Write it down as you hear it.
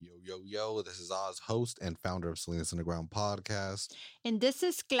Yo, this is Oz, host and founder of Salinas Underground Podcast. And this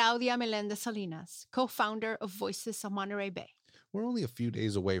is Claudia Melendez Salinas, co-founder of Voices of Monterey Bay. We're only a few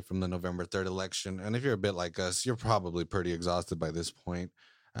days away from the November 3rd election, and if you're a bit like us, you're probably pretty exhausted by this point.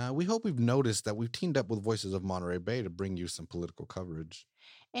 We hope we've noticed that we've teamed up with Voices of Monterey Bay to bring you some political coverage.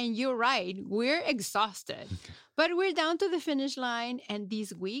 And you're right, we're exhausted, but we're down to the finish line. And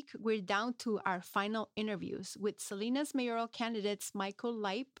this week, we're down to our final interviews with Salinas mayoral candidates Michael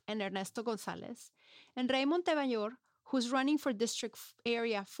Leip and Ernesto Gonzalez, and Raymond Tebmayor, who's running for District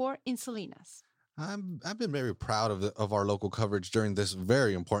Area 4 in Salinas. I've been very proud of our local coverage during this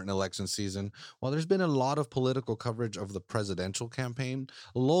very important election season. While there's been a lot of political coverage of the presidential campaign,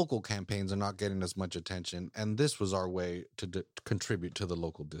 local campaigns are not getting as much attention, and this was our way to contribute to the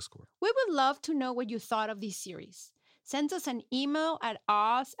local discourse. We would love to know what you thought of this series. Send us an email at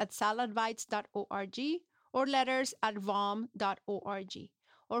oz@saladbites.org or letters at vom.org,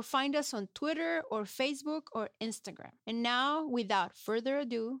 or find us on Twitter or Facebook or Instagram. And now, without further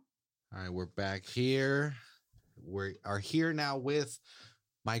ado, all right, we're back here. We are here now with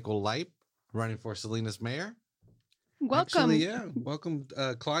Michael Leip, running for Salinas mayor. Welcome. Actually, welcome,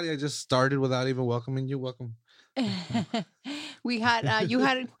 Claudia. I just started without even welcoming you. Welcome. We heard you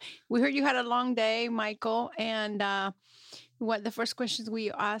had a long day, Michael, and what the first questions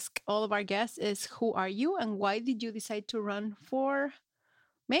we ask all of our guests is, who are you and why did you decide to run for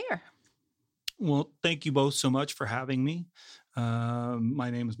mayor? Well, thank you both so much for having me. My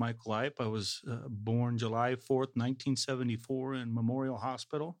name is Michael Leip. I was born July 4th, 1974 in Memorial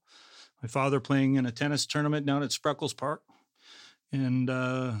Hospital. My father playing in a tennis tournament down at Spreckles Park. And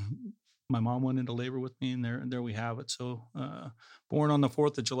my mom went into labor with me, and there we have it. So born on the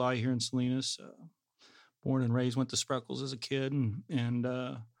 4th of July here in Salinas, born and raised, went to Spreckles as a kid.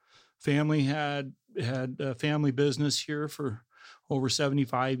 And family had a family business here for over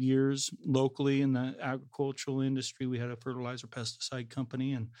 75 years locally in the agricultural industry. We had a fertilizer pesticide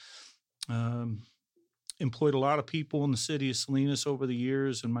company and employed a lot of people in the city of Salinas over the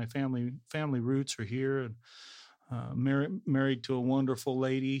years. And my family roots are here. And married to a wonderful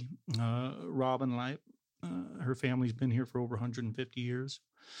lady, Robin Leip. Her family's been here for over 150 years.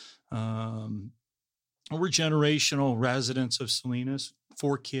 We're generational residents of Salinas,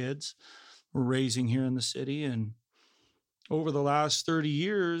 4 kids we're raising here in the city. And over the last 30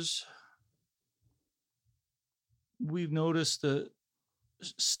 years, we've noticed the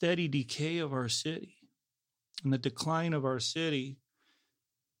steady decay of our city and the decline of our city.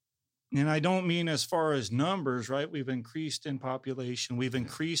 And I don't mean as far as numbers, right? We've increased in population, we've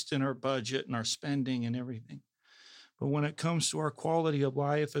increased in our budget and our spending and everything. But when it comes to our quality of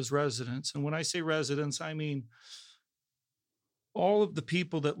life as residents, and when I say residents, I mean all of the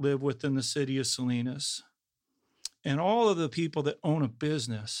people that live within the city of Salinas, and all of the people that own a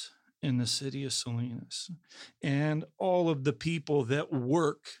business in the city of Salinas, and all of the people that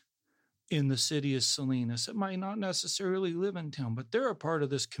work in the city of Salinas that might not necessarily live in town, but they're a part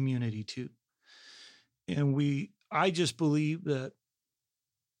of this community too. And I just believe that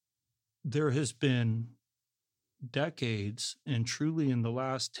there has been decades, and truly in the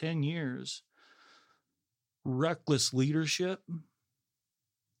last 10 years, reckless leadership,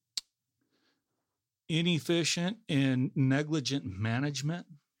 inefficient and negligent management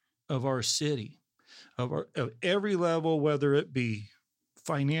of our city, of every level, whether it be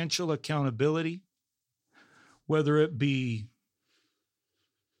financial accountability, whether it be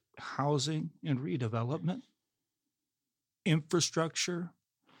housing and redevelopment, infrastructure,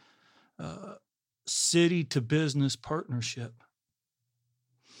 city to business partnership.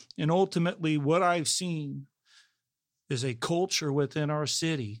 And ultimately, what I've seen is a culture within our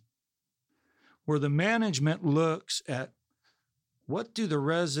city where the management looks at, what do the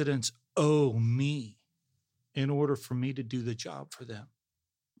residents owe me in order for me to do the job for them?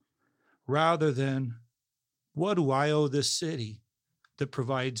 Rather than, what do I owe this city that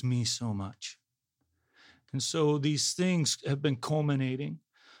provides me so much? And so these things have been culminating.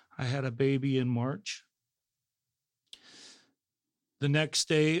 I had a baby in March. The next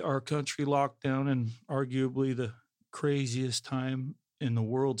day, our country locked down in arguably the craziest time in the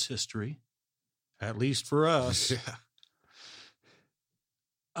world's history, at least for us. Yeah.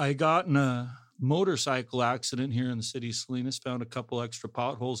 I got in a motorcycle accident here in the city of Salinas, found a couple extra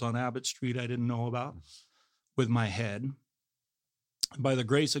potholes on Abbott Street I didn't know about with my head. By the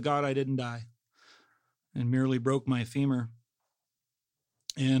grace of God, I didn't die and merely broke my femur.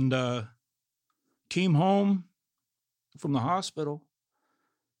 And came home from the hospital.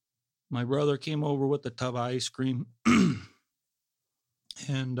 My brother came over with a tub of ice cream.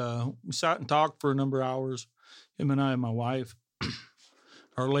 And we sat and talked for a number of hours, him and I and my wife.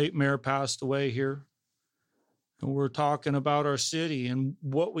 Our late mayor passed away here. And we're talking about our city and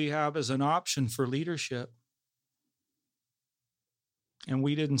what we have as an option for leadership. And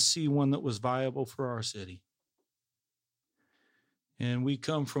we didn't see one that was viable for our city. And we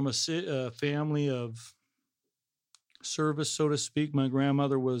come from a family of service, so to speak. My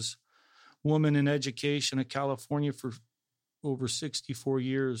grandmother was woman in education in California for over 64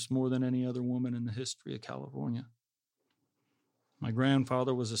 years, more than any other woman in the history of California. My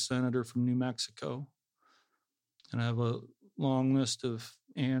grandfather was a senator from New Mexico. And I have a long list of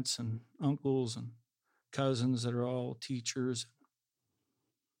aunts and uncles and cousins that are all teachers.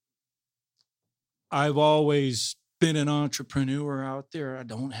 I've always been an entrepreneur out there. I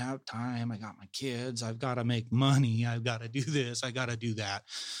don't have time. I got my kids. I've got to make money. I've got to do this. I got to do that.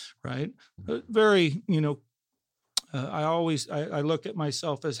 Right. Very, I look at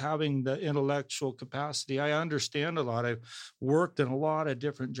myself as having the intellectual capacity. I understand a lot. I've worked in a lot of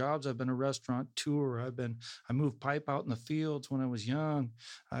different jobs. I've been a restaurateur. I moved pipe out in the fields when I was young.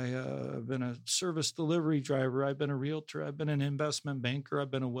 I've been a service delivery driver. I've been a realtor. I've been an investment banker.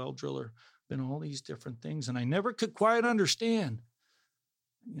 I've been a well driller. Been all these different things. And I never could quite understand,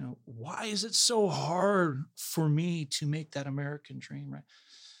 why is it so hard for me to make that American dream, right?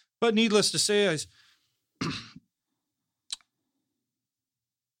 But needless to say,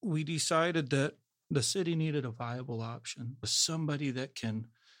 we decided that the city needed a viable option, somebody that can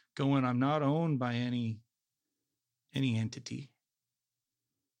go in. I'm not owned by any entity.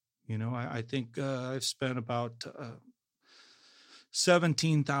 I think I've spent about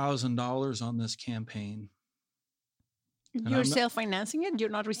 $17,000 on this campaign. You're self-financing it? You're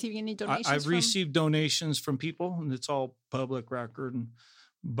not receiving any donations? I've received donations from people, and it's all public record.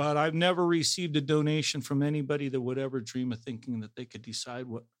 But I've never received a donation from anybody that would ever dream of thinking that they could decide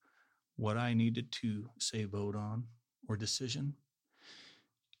what I needed to, say, vote on or decision.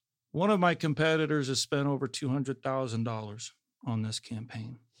 One of my competitors has spent over $200,000 on this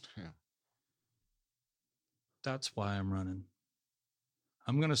campaign. Yeah. That's why I'm running.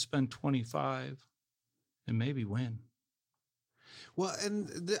 I'm going to spend 25 and maybe win. Well, and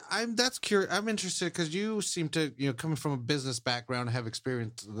that's curious. I'm interested because you seem to, coming from a business background, have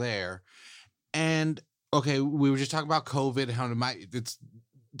experience there. And okay, we were just talking about COVID, how it's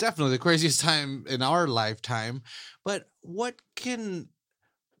definitely the craziest time in our lifetime. But what can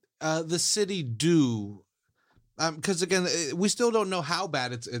the city do? Because again, we still don't know how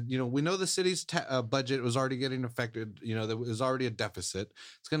bad it's. We know the city's budget was already getting affected. There was already a deficit.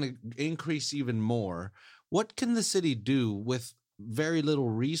 It's going to increase even more. What can the city do with very little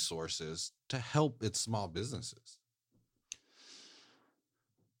resources to help its small businesses?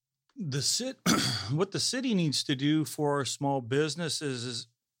 What the city needs to do for our small businesses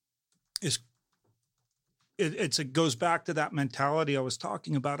it goes back to that mentality I was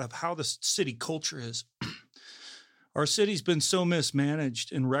talking about of how the city culture is. Our city's been so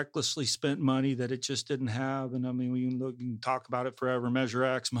mismanaged and recklessly spent money that it just didn't have. And I mean, we can talk about it forever. Measure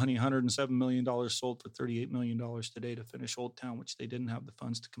X money, $107 million sold for $38 million today to finish Old Town, which they didn't have the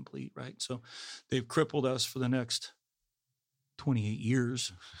funds to complete, right? So they've crippled us for the next 28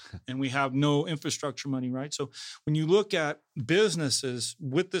 years, and we have no infrastructure money, right? So when you look at businesses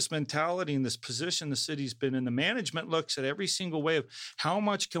with this mentality and this position the city's been in, the management looks at every single way of how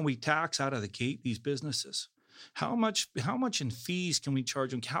much can we tax out of the gate these businesses? How much in fees can we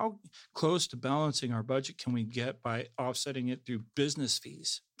charge them? How close to balancing our budget can we get by offsetting it through business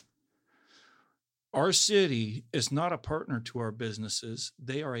fees? Our city is not a partner to our businesses.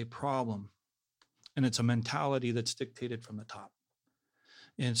 They are a problem. And it's a mentality that's dictated from the top.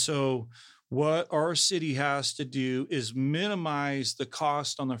 And so what our city has to do is minimize the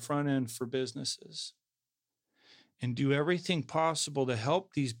cost on the front end for businesses and do everything possible to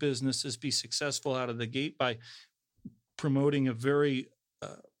help these businesses be successful out of the gate by promoting a very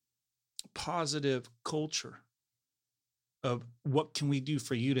positive culture of what can we do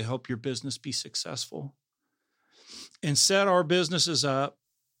for you to help your business be successful, and set our businesses up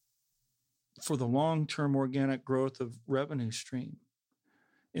for the long-term organic growth of revenue stream.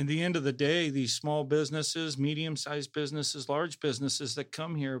 In the end of the day, these small businesses, medium-sized businesses, large businesses that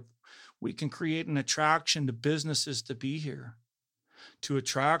come here, we can create an attraction to businesses to be here, to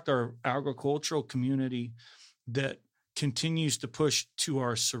attract our agricultural community that continues to push to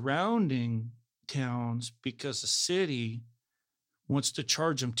our surrounding towns because the city wants to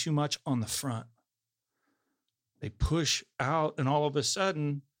charge them too much on the front. They push out, and all of a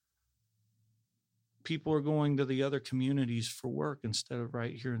sudden, people are going to the other communities for work instead of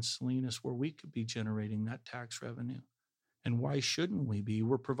right here in Salinas, where we could be generating that tax revenue. And why shouldn't we be?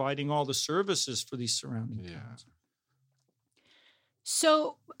 We're providing all the services for these surrounding towns.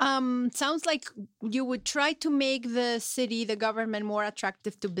 So, sounds like you would try to make the city, the government, more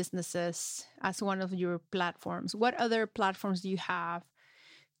attractive to businesses as one of your platforms. What other platforms do you have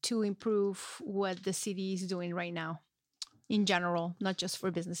to improve what the city is doing right now in general, not just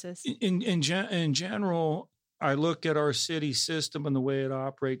for businesses? In general, I look at our city system and the way it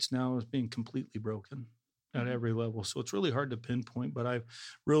operates now as being completely broken at every level. So it's really hard to pinpoint, but I've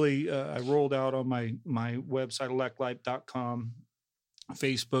really, I rolled out on my website, electlife.com,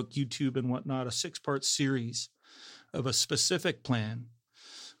 Facebook, YouTube, and whatnot, a 6-part series of a specific plan.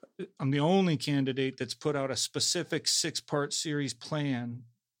 I'm the only candidate that's put out a specific 6-part series plan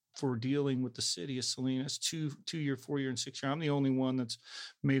for dealing with the city of Salinas, 2-year, 4-year, and 6-year. I'm the only one that's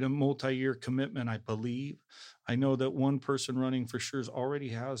made a multi-year commitment, I believe. I know that one person running for sure already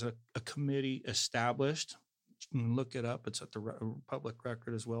has a committee established. You can look it up. It's at the public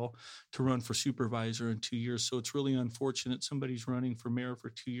record as well, to run for supervisor in 2 years. So it's really unfortunate somebody's running for mayor for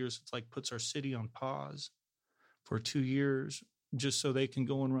 2 years. It's like puts our city on pause for 2 years just so they can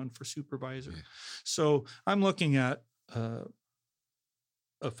go and run for supervisor. Yeah. So I'm looking at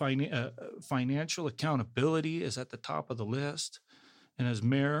financial accountability is at the top of the list. And as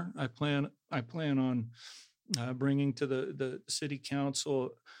mayor, I plan on bringing to the city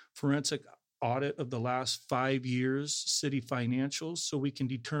council forensic audit of the last 5 years city financials, so we can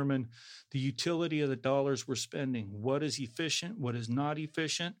determine the utility of the dollars we're spending. What is efficient? What is not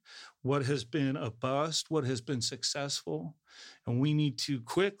efficient? What has been a bust? What has been successful? And we need to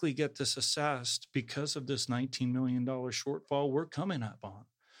quickly get this assessed because of this $19 million shortfall we're coming up on.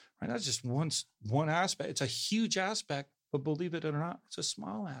 Right? That's just one aspect. It's a huge aspect, but believe it or not, it's a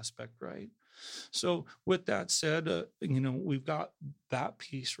small aspect, right? So with that said, we've got that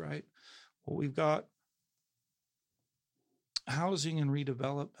piece, right? Well, we've got housing and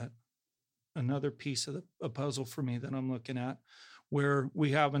redevelopment, another piece of the puzzle for me that I'm looking at, where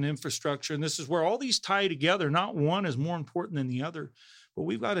we have an infrastructure, and this is where all these tie together. Not one is more important than the other, but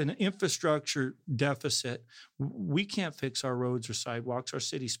we've got an infrastructure deficit. We can't fix our roads or sidewalks. Our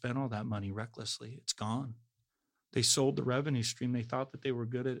city spent all that money recklessly. It's gone. They sold the revenue stream. They thought that they were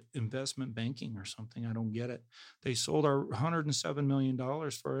good at investment banking or something. I don't get it. They sold our $107 million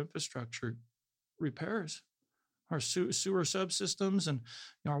for our infrastructure repairs, our sewer subsystems, and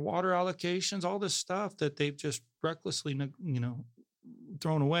our water allocations, all this stuff that they've just recklessly,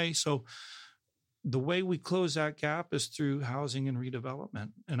 thrown away. So the way we close that gap is through housing and redevelopment.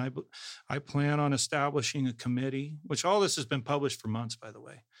 And I plan on establishing a committee, which all this has been published for months, by the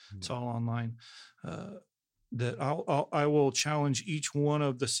way. Mm-hmm. It's all online. That I will challenge each one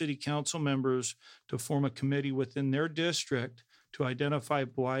of the city council members to form a committee within their district to identify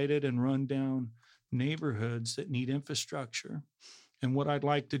blighted and rundown neighborhoods that need infrastructure. And what I'd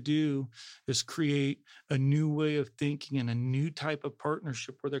like to do is create a new way of thinking and a new type of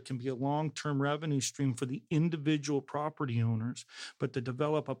partnership where there can be a long-term revenue stream for the individual property owners, but to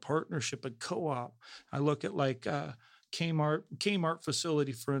develop a partnership, a co-op. I look at like Kmart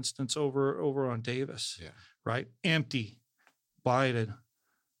facility, for instance, over on Davis. Yeah. Right? Empty, blighted,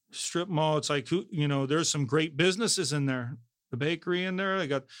 strip mall. It's like, there's some great businesses in there. The bakery in there, they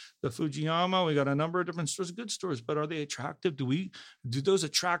got the Fujiyama. We got a number of different stores, good stores, but are they attractive? Do those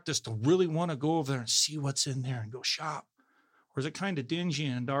attract us to really want to go over there and see what's in there and go shop? Or is it kind of dingy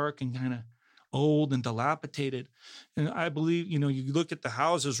and dark and kind of old and dilapidated? And I believe, you look at the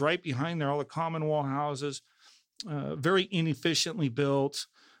houses right behind there, all the common wall houses, very inefficiently built,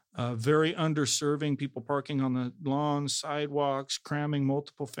 very underserving, people parking on the lawns, sidewalks, cramming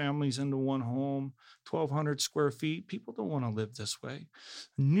multiple families into one home, 1,200 square feet. People don't want to live this way.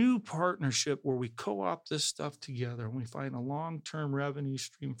 New partnership where we co-opt this stuff together and we find a long-term revenue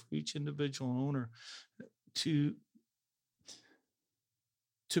stream for each individual owner to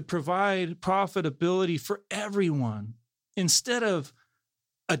provide profitability for everyone instead of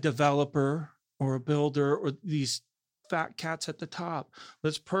a developer or a builder or these fat cats at the top.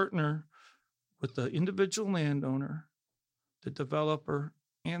 Let's partner with the individual landowner, the developer,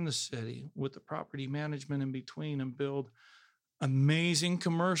 and the city with the property management in between and build amazing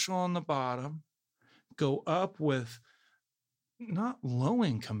commercial on the bottom, go up with not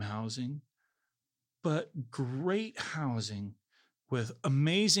low-income housing, but great housing with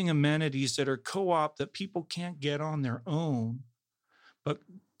amazing amenities that are co-op that people can't get on their own, but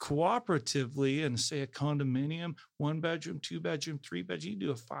cooperatively, and say a condominium, 1-bedroom, 2-bedroom, 3-bedroom, you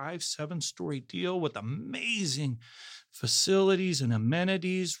do a 5-7 story deal with amazing facilities and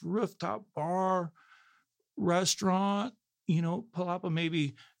amenities, rooftop bar, restaurant, Palapa,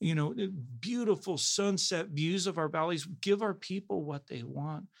 maybe, beautiful sunset views of our valleys. Give our people what they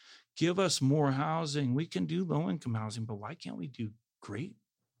want. Give us more housing. We can do low-income housing, but why can't we do great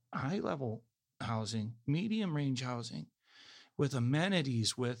high-level housing, medium-range housing, with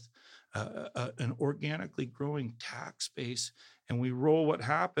amenities, with an organically growing tax base. And we roll, what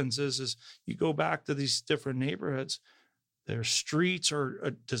happens is you go back to these different neighborhoods, their streets are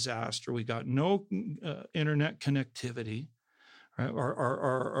a disaster. We got no internet connectivity, right?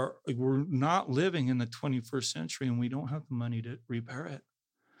 We're not living in the 21st century, and we don't have the money to repair it.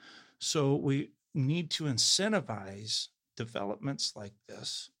 So we need to incentivize developments like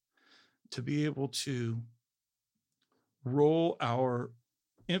this to be able to roll our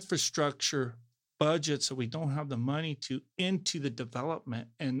infrastructure budget, so we don't have the money to, into the development,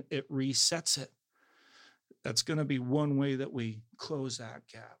 and it resets it. That's going to be one way that we close that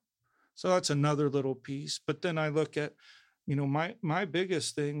gap. So that's another little piece. But then I look at, my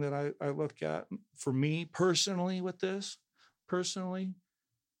biggest thing that I look at for me personally with this,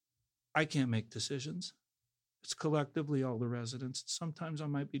 I can't make decisions. It's collectively all the residents. Sometimes I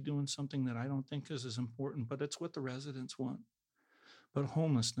might be doing something that I don't think is as important, but it's what the residents want. But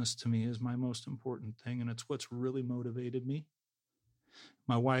homelessness to me is my most important thing, and it's what's really motivated me.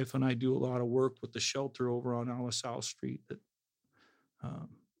 My wife and I do a lot of work with the shelter over on Alisal Street that,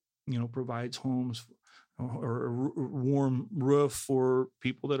 provides homes or a warm roof for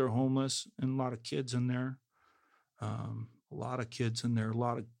people that are homeless, and a lot of kids in there. A lot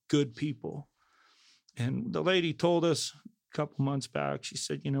of good people. And the lady told us a couple months back, she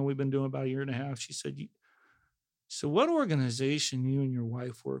said, we've been doing about a year and a half. She said, so what organization you and your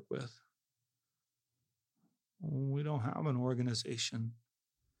wife work with? We don't have an organization.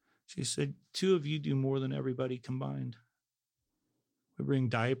 She said, 2 of you do more than everybody combined. We bring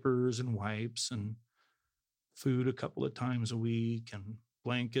diapers and wipes and food a couple of times a week, and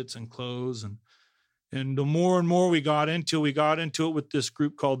blankets and clothes. And the more and more we got into it with this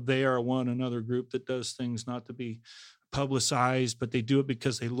group called They Are One, another group that does things not to be publicized, but they do it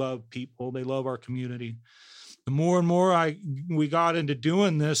because they love people. They love our community. The more and more we got into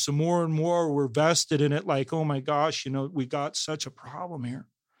doing this, the more and more we're vested in it. Like, oh my gosh, we got such a problem here.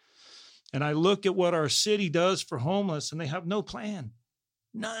 And I look at what our city does for homeless, and they have no plan,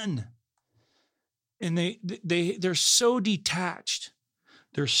 none. And they're so detached.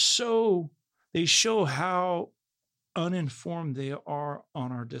 They show how uninformed they are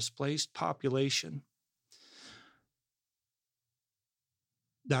on our displaced population.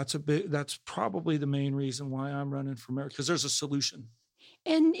 That's probably the main reason why I'm running for mayor, because there's a solution.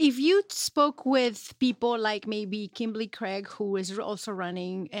 And if you spoke with people like maybe Kimberly Craig, who is also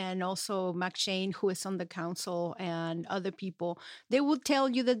running, and also McShane, who is on the council, and other people, they will tell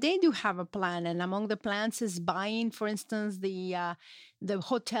you that they do have a plan. And among the plans is buying, for instance, the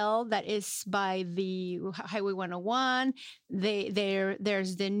hotel that is by the Highway 101.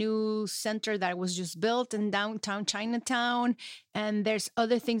 There's the new center that was just built in downtown Chinatown. And there's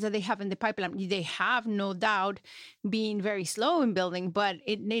other things that they have in the pipeline. They have no doubt been very slow in building, but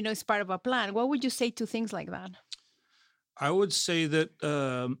it's part of a plan. What would you say to things like that? I would say that,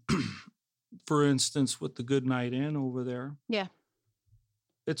 for instance, with the Goodnight Inn over there. Yeah.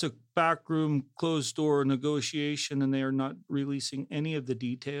 It's a backroom, closed door negotiation, and they are not releasing any of the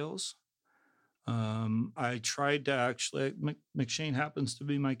details. I tried to actually, McShane happens to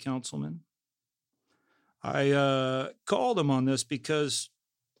be my councilman. I called him on this because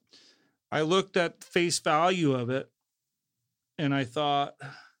I looked at face value of it, and I thought,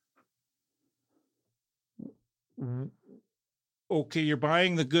 okay, you're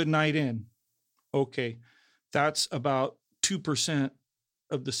buying the Goodnight Inn. Okay, that's about 2%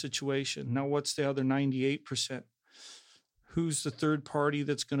 of the situation. Now, what's the other 98%? Who's the third party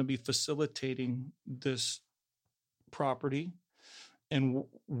that's going to be facilitating this property? And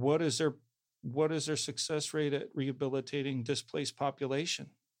what is their success rate at rehabilitating displaced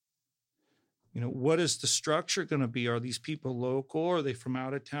population? What is the structure going to be? Are these people local? Are they from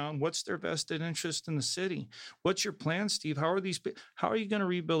out of town? What's their vested interest in the city? What's your plan, Steve? How are you going to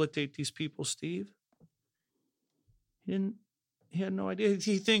rehabilitate these people, Steve? He had no idea.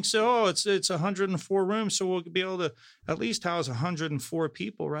 He thinks, it's 104 rooms, so we'll be able to at least house 104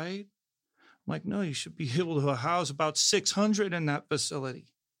 people, right? I'm like, no, you should be able to house about 600 in that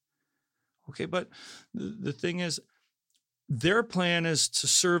facility. Okay, but the thing is, their plan is to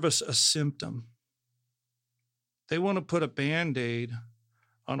service a symptom. They want to put a Band-Aid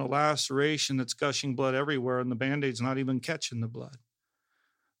on a laceration that's gushing blood everywhere, and the Band-Aid's not even catching the blood.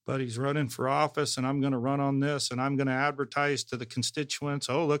 But he's running for office, and I'm going to run on this, and I'm going to advertise to the constituents,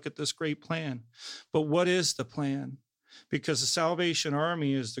 oh, look at this great plan. But what is the plan? Because the Salvation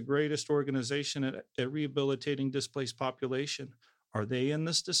Army is the greatest organization at rehabilitating displaced population. Are they in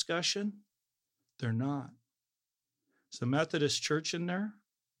this discussion? They're not. Is the Methodist Church in there?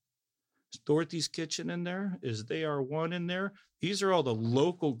 Is Dorothy's Kitchen in there? Is They Are One in there? These are all the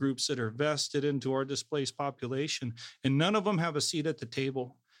local groups that are vested into our displaced population, and none of them have a seat at the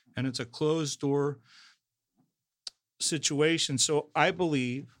table, and it's a closed door situation. So I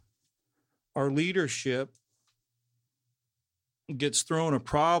believe our leadership gets thrown a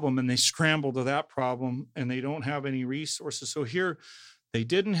problem and they scramble to that problem and they don't have any resources. So here they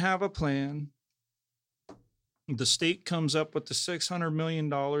didn't have a plan. The state comes up with the $600 million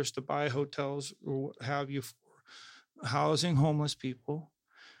to buy hotels or what have you for housing homeless people.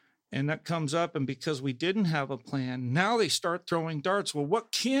 And that comes up, and because we didn't have a plan, now they start throwing darts. Well,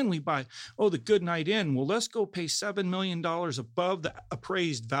 what can we buy? Oh, the Goodnight Inn. Well, let's go pay $7 million above the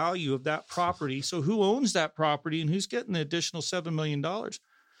appraised value of that property. So who owns that property and who's getting the additional $7 million?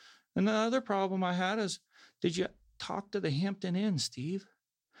 And the other problem I had is, did you talk to the Hampton Inn, Steve?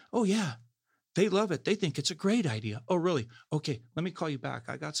 Oh, yeah. They love it. They think it's a great idea. Oh, really? Okay, let me call you back.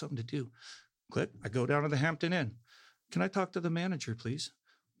 I got something to do. Click. I go down to the Hampton Inn. Can I talk to the manager, please?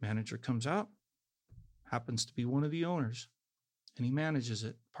 Manager comes out, happens to be one of the owners, and he manages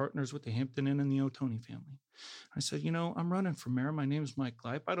it, partners with the Hampton Inn and the Otonii family. I said, I'm running for mayor. My name's Mike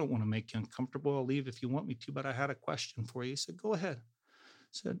Leip. I don't want to make you uncomfortable. I'll leave if you want me to, but I had a question for you. He said, go ahead.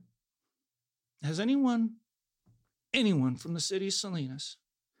 I said, has anyone from the city of Salinas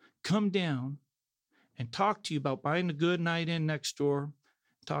come down and talk to you about buying the Goodnight Inn next door,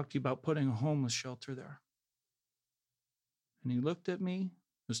 talk to you about putting a homeless shelter there? And he looked at me.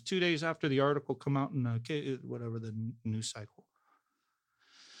 It was 2 days after the article come out in whatever the news cycle.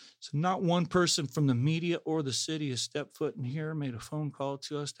 So not one person from the media or the city has stepped foot in here, made a phone call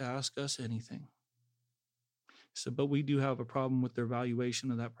to us to ask us anything. He said, but we do have a problem with their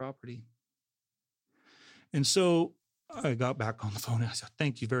valuation of that property. And so I got back on the phone and I said,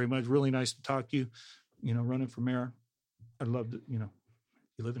 thank you very much. Really nice to talk to you. Running for mayor. I'd love to, you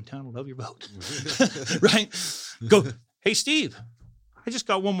live in town, I love your vote. Right? Go, hey, Steve. I just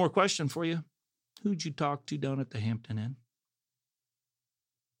got one more question for you. Who'd you talk to down at the Hampton Inn?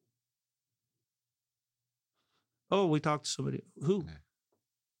 Oh, we talked to somebody. Who? Okay.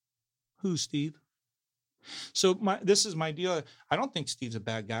 Who, Steve? So this is my deal. I don't think Steve's a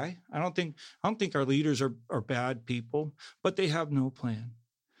bad guy. I don't think our leaders are bad people, but they have no plan.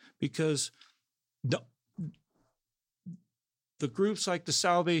 Because the groups like the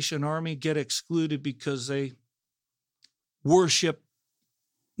Salvation Army get excluded because they worship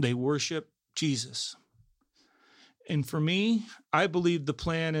Jesus. And for me, I believe the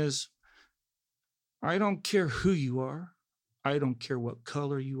plan is, I don't care who you are. I don't care what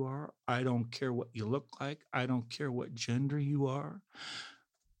color you are. I don't care what you look like. I don't care what gender you are.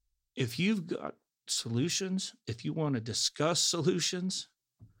 If you've got solutions, if you want to discuss solutions,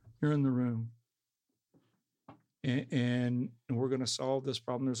 you're in the room. And we're going to solve this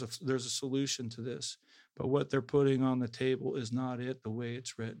problem. There's a solution to this. But what they're putting on the table is not it the way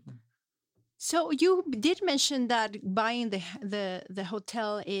it's written. So you did mention that buying the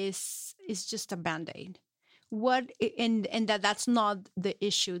hotel is just a Band-Aid. And that's not the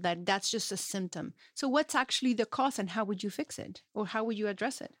issue, that's just a symptom. So what's actually the cause and how would you fix it? Or how would you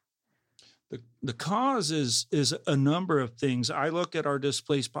address it? The cause is a number of things. I look at our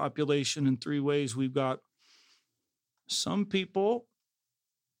displaced population in three ways. We've got some people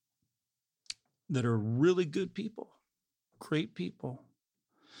that are really good people, great people,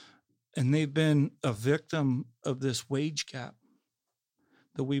 and they've been a victim of this wage gap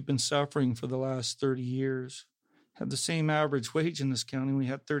that we've been suffering for the last 30 years. Have the same average wage in this county we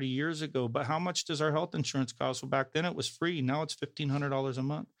had 30 years ago, but how much does our health insurance cost? Well, back then it was free. Now it's $1,500 a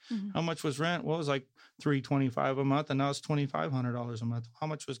month. Mm-hmm. How much was rent? Well, it was like $325 a month, and now it's $2,500 a month. How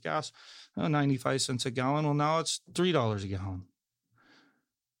much was gas? 95 cents a gallon. Well, now it's $3 a gallon.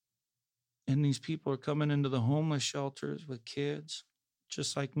 And these people are coming into the homeless shelters with kids,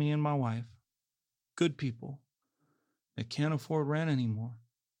 just like me and my wife. Good people that can't afford rent anymore.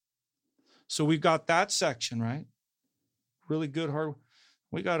 So we've got that section, right? Really good, hard.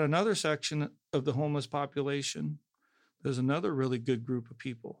 We got another section of the homeless population. There's another really good group of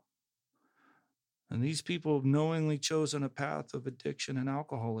people. And these people have knowingly chosen a path of addiction and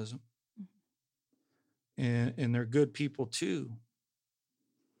alcoholism. And they're good people too.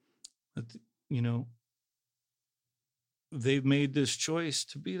 But, they've made this choice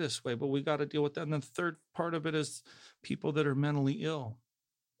to be this way, but we got to deal with that. And the third part of it is people that are mentally ill,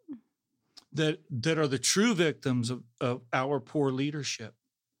 that are the true victims of our poor leadership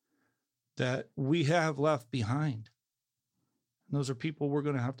that we have left behind. And those are people we're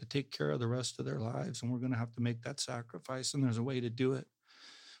going to have to take care of the rest of their lives, and we're going to have to make that sacrifice, and there's a way to do it.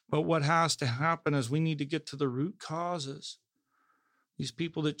 But what has to happen is we need to get to the root causes. These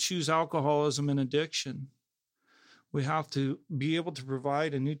people that choose alcoholism and addiction, we have to be able to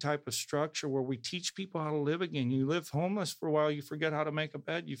provide a new type of structure where we teach people how to live again. You live homeless for a while, you forget how to make a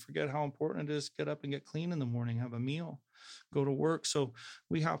bed, you forget how important it is to get up and get clean in the morning, have a meal, go to work. So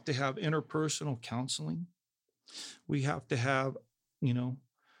we have to have interpersonal counseling. We have to have,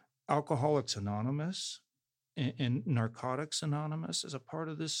 Alcoholics Anonymous and Narcotics Anonymous as a part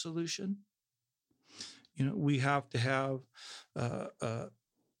of this solution. We have to have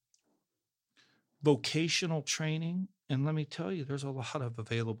vocational training. And let me tell you, there's a lot of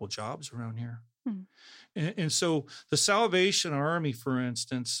available jobs around here. And so the Salvation Army, for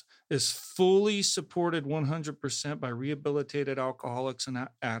instance, is fully supported 100% by rehabilitated alcoholics and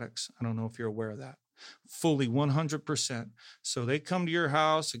addicts. I don't know if you're aware of that. Fully 100%. So they come to your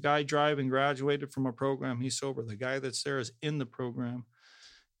house, a guy driving graduated from a program, he's sober. The guy that's there is in the program,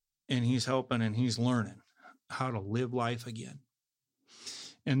 and he's helping and he's learning how to live life again.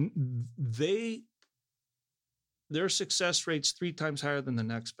 And their success rate's 3 times higher than the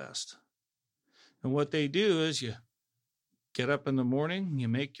next best. And what they do is you get up in the morning, you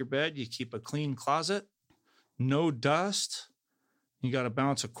make your bed, you keep a clean closet, no dust. You got to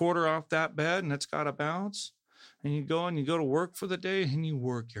bounce a quarter off that bed, and it's got to bounce. And you go to work for the day, and you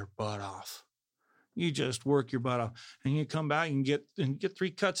work your butt off. You just work your butt off. And you come back and get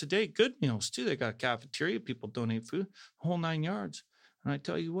 3 cuts a day. Good meals, too. They got a cafeteria. People donate food, whole 9 yards. And I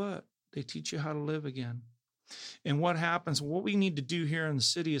tell you what, they teach you how to live again. And what happens, what we need to do here in the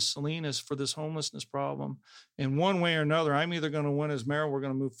city of Salinas for this homelessness problem, in one way or another, I'm either going to win as mayor, we're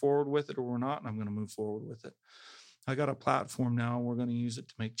going to move forward with it, or we're not, and I'm going to move forward with it. I got a platform now, and we're going to use it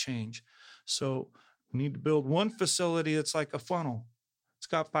to make change. So we need to build one facility that's like a funnel. It's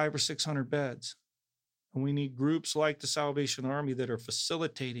got 500 or 600 beds. And we need groups like the Salvation Army that are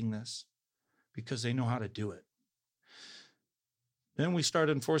facilitating this because they know how to do it. Then we start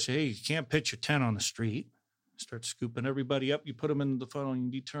enforcing, hey, you can't pitch your tent on the street. Start scooping everybody up. You put them into the funnel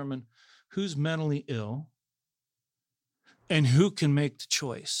and you determine who's mentally ill and who can make the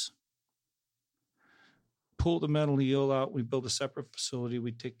choice. Pull the mentally ill out. We build a separate facility.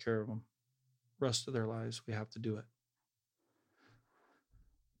 We take care of them. Rest of their lives, we have to do it.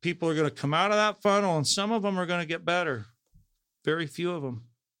 People are going to come out of that funnel, and some of them are going to get better. Very few of them.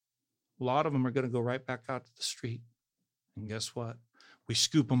 A lot of them are going to go right back out to the street. And guess what? We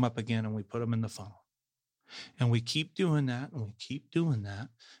scoop them up again, and we put them in the funnel. And we keep doing that, and we keep doing that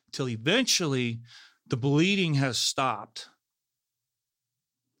until eventually the bleeding has stopped.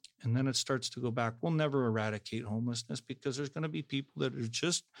 And then it starts to go back. We'll never eradicate homelessness because there's going to be people that are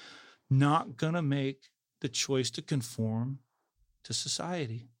just not going to make the choice to conform to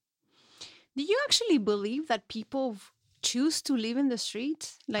society. Do you actually believe that people choose to live in the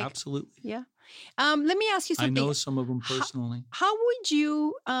streets? Absolutely. Yeah. Let me ask you something. I know some of them personally. How would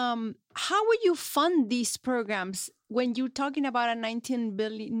you fund these programs when you're talking about a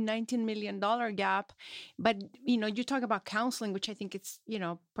 $19 million gap? But you talk about counseling, which I think it's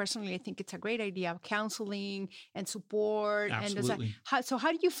personally I think it's a great idea of counseling and support. Absolutely. And so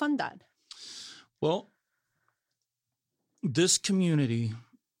how do you fund that? Well, this community,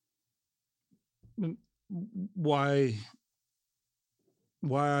 why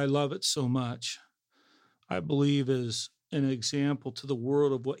I love it so much, I believe is an example to the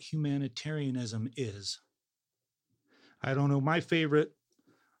world of what humanitarianism is. I don't know, my favorite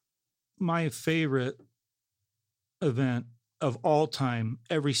event of all time,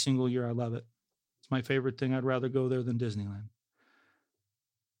 every single year, I love it. It's my favorite thing. I'd rather go there than Disneyland.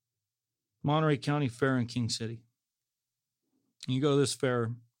 Monterey County Fair in King City. You go to this fair,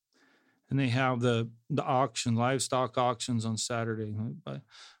 and they have the auction, livestock auctions on Saturday. But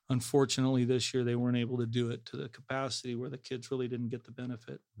unfortunately, this year they weren't able to do it to the capacity where the kids really didn't get the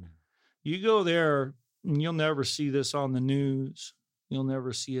benefit. Mm. You go there, and you'll never see this on the news. You'll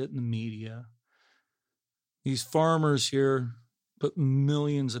never see it in the media. These farmers here put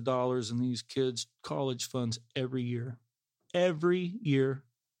millions of dollars in these kids' college funds every year. Every year.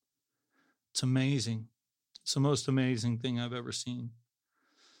 It's amazing. It's the most amazing thing I've ever seen.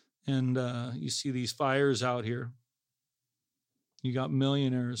 And you see these fires out here. You got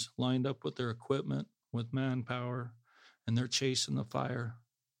millionaires lined up with their equipment, with manpower, and they're chasing the fire.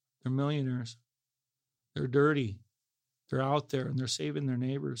 They're millionaires. They're dirty. They're out there, and they're saving their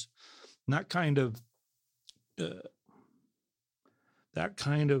neighbors. And that kind of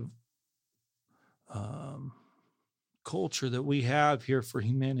culture that we have here for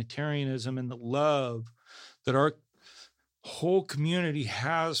humanitarianism and the love that our whole community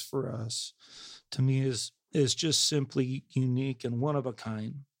has for us, to me is just simply unique and one of a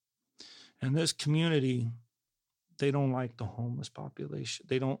kind. And this community, they don't like the homeless population.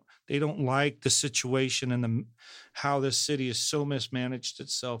 They don't like the situation and how this city is so mismanaged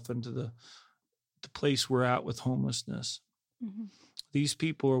itself into the place we're at with homelessness. Mm-hmm. These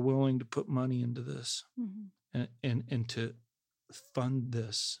people are willing to put money into this Mm-hmm. and to fund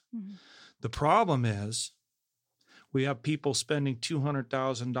this. Mm-hmm. The problem is we have people spending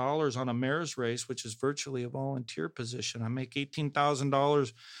 $200,000 on a mayor's race, which is virtually a volunteer position. I make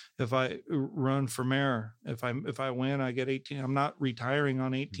 $18,000 if I run for mayor. If I win, I get $18,000. I'm not retiring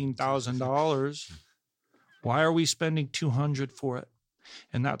on $18,000. Why are we spending $200,000 for it?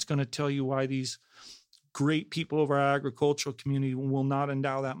 And that's going to tell you why these great people of our agricultural community will not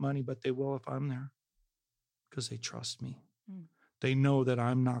endow that money, but they will if I'm there, because they trust me. Mm. They know that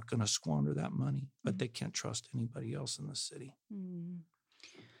I'm not going to squander that money, but they can't trust anybody else in the city. Mm.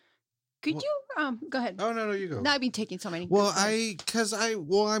 Could you go ahead? Oh no, you go. No, I've been taking so many. Well, I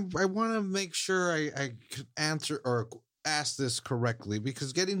want to make sure I could answer or ask this correctly,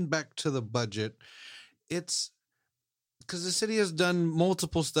 because getting back to the budget, it's because the city has done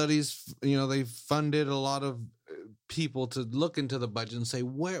multiple studies. You know, they've funded a lot of people to look into the budget and say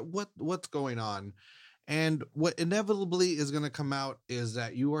what's going on. And what inevitably is going to come out is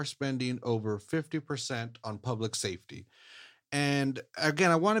that you are spending over 50% on public safety. And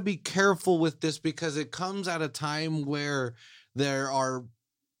again, I want to be careful with this because it comes at a time where there are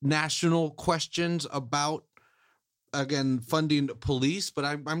national questions about, again, funding police. But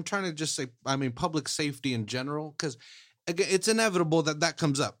I'm trying to just say, public safety in general, because again, it's inevitable that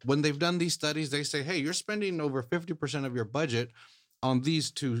comes up. When they've done these studies, they say, hey, you're spending over 50% of your budget on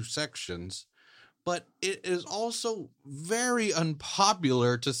these two sections. But it is also very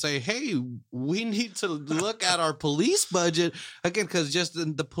unpopular to say, hey, we need to look at our police budget, again, because just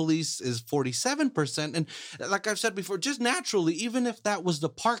the police is 47%. And like I've said before, just naturally, even if that was the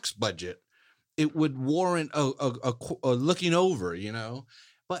parks budget, it would warrant a looking over, you know.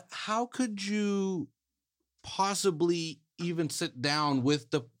 But how could you possibly even sit down with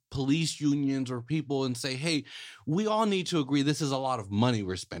the police unions or people and say, hey, we all need to agree this is a lot of money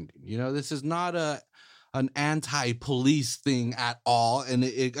we're spending. You know, this is not an anti-police thing at all. And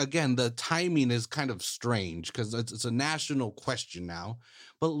again, the timing is kind of strange because it's a national question now,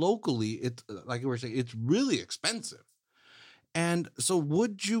 but locally, it's like we were saying, it's really expensive. And so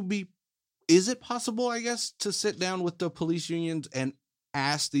is it possible, I guess, to sit down with the police unions and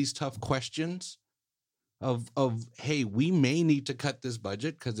ask these tough questions? Of hey, we may need to cut this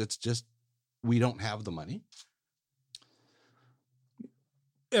budget because it's just we don't have the money.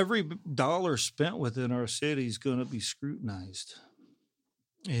 Every dollar spent within our city is going to be scrutinized,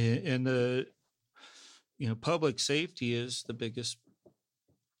 and the public safety is the biggest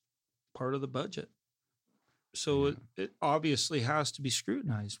part of the budget, so it obviously has to be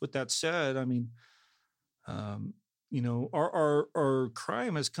scrutinized. With that said, our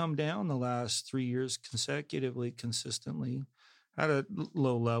crime has come down the last 3 years consistently at a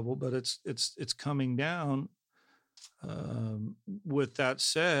low level, but it's coming down. With that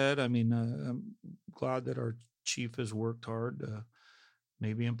said, I'm glad that our chief has worked hard to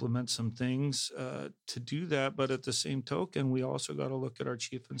maybe implement some things to do that. But at the same token, we also got to look at our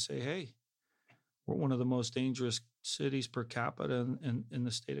chief and say, hey, we're one of the most dangerous cities per capita in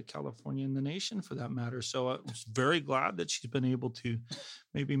the state of California, in the nation for that matter. So I was very glad that she's been able to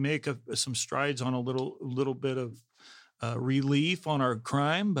maybe make some strides on a little bit of relief on our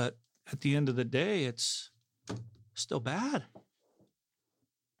crime. But at the end of the day, it's still bad.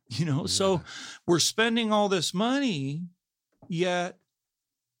 So we're spending all this money, yet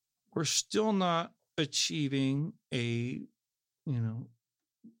we're still not achieving a,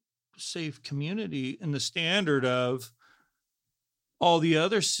 safe community in the standard of all the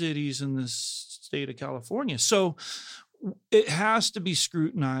other cities in the state of California. So it has to be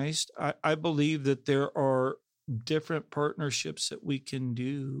scrutinized. I believe that there are different partnerships that we can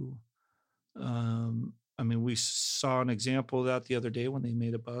do. We saw an example of that the other day when they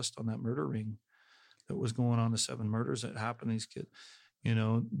made a bust on that murder ring that was going on, the 7 murders that happened to these kids.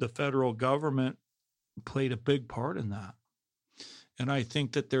 The federal government played a big part in that. And I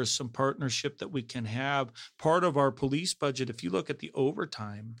think that there's some partnership that we can have. Part of our police budget, if you look at the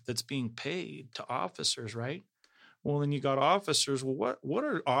overtime that's being paid to officers, right? Well, then you got officers. Well, what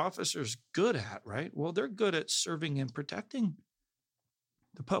are officers good at, right? Well, they're good at serving and protecting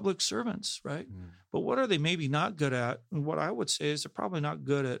the public servants, right? But what are they maybe not good at? And what I would say is they're probably not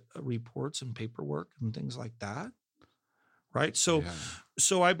good at reports and paperwork and things like that. Right. So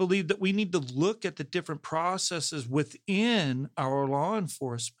I believe that we need to look at the different processes within our law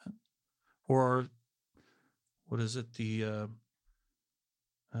enforcement, or what is it? The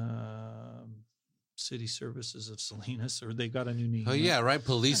City Services of Salinas, or they got a new name. Oh, right? yeah, right.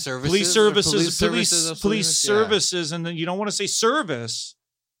 Police services. Police services, of police Salinas? services, and then you don't want to say service.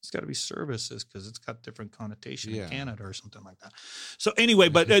 It's got to be services because it's got different connotation Yeah. in Canada or something like that. So anyway,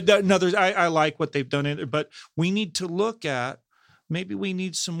 but I like what they've done in it, but we need to look at, maybe we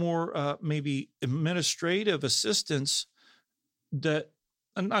need some more maybe administrative assistance, that,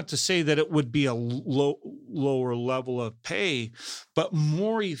 and not to say that it would be a lower level of pay, but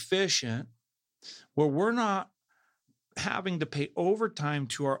more efficient, where we're not having to pay overtime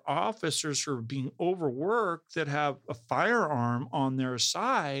to our officers who are being overworked, that have a firearm on their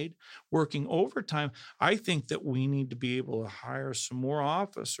side working overtime. I think that we need to be able to hire some more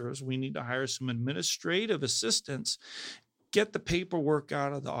officers. We need to hire some administrative assistants, get the paperwork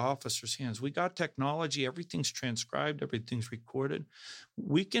out of the officers' hands. We got technology, everything's transcribed, everything's recorded.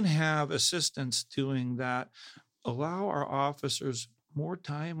 We can have assistants doing that, allow our officers more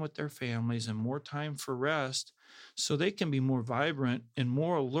time with their families and more time for rest, so they can be more vibrant and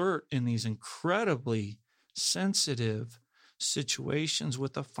more alert in these incredibly sensitive situations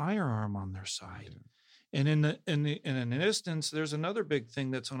with a firearm on their side. And in an instance, there's another big thing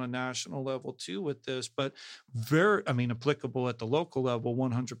that's on a national level too with this, but applicable at the local level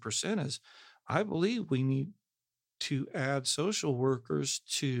 100%, is I believe we need to add social workers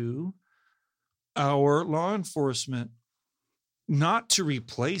to our law enforcement, not to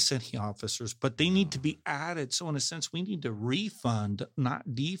replace any officers, but they need to be added. So in a sense, we need to refund, not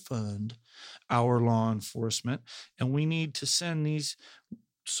defund, our law enforcement. And we need to send these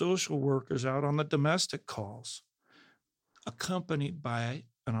social workers out on the domestic calls, accompanied by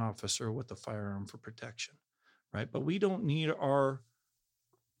an officer with a firearm for protection, right? But we don't need all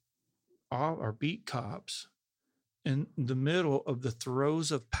our beat cops in the middle of the throes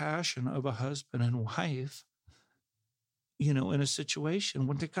of passion of a husband and wife, in a situation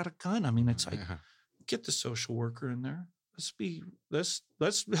when they got a gun. I mean, it's like, get the social worker in there.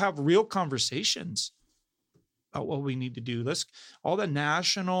 Let's have real conversations about what we need to do. All the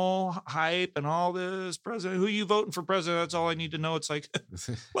national hype and all this president, who you voting for president? That's all I need to know. It's like,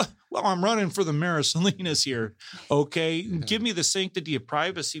 well, I'm running for the mayor of Salinas here. Okay. Yeah. Give me the sanctity of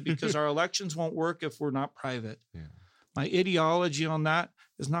privacy, because our elections won't work if we're not private. Yeah. My ideology on that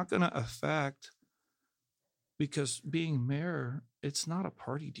is not going to affect, because being mayor, it's not a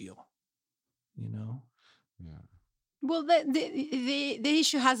party deal, Yeah. Well, the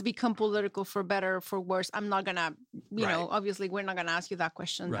issue has become political, for better or for worse. I'm not gonna, obviously we're not gonna ask you that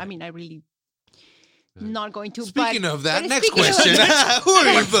question. Right. I mean, I really not going to. Speaking of that, next question. Who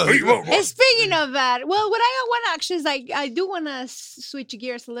are you voting? Speaking of that, well, what I want to actually is, I do want to switch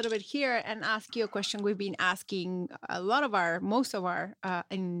gears a little bit here and ask you a question we've been asking most of our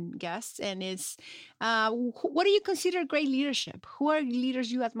guests, and it's, what do you consider great leadership? Who are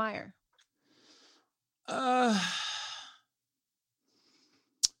leaders you admire?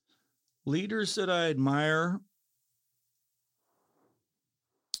 Leaders that I admire.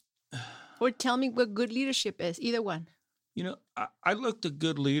 Or tell me what good leadership is, either one. I look to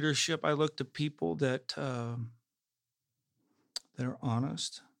good leadership. I look to people that are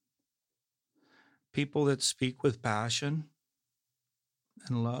honest, people that speak with passion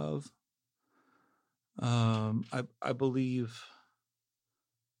and love. I believe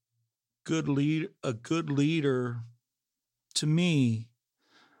a good leader, to me,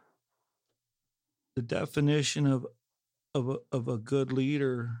 the definition of a good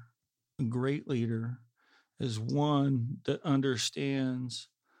leader, a great leader, is one that understands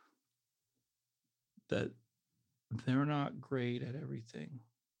that they're not great at everything.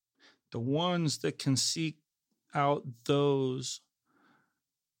 The ones that can seek out those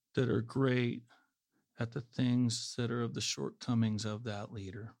that are great at the things that are of the shortcomings of that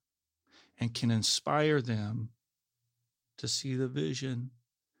leader, and can inspire them to see the vision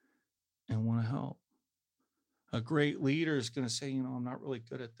and want to help. A great leader is going to say, I'm not really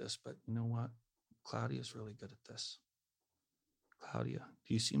good at this, but you know what? Claudia's really good at this. Claudia,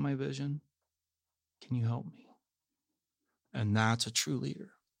 do you see my vision? Can you help me? And that's a true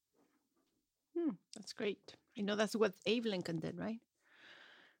leader. That's great. I know that's what Abe Lincoln did, right?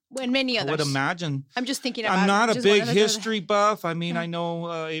 And many others. I would imagine. I'm just thinking about. I'm not a big history buff. I mean, I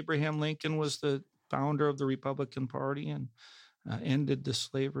know Abraham Lincoln was the founder of the Republican Party and ended the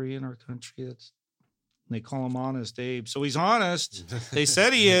slavery in our country. They call him Honest Abe. So he's honest. They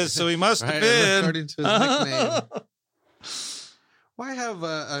said he is, so he must have been. According to his nickname. Well, I have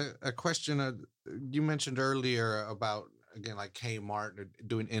a question. You mentioned earlier about, again, like Kmart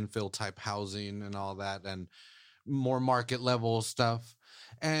doing infill type housing and all that, and more market level stuff.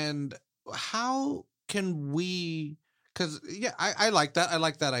 And how can we, Because I like that. I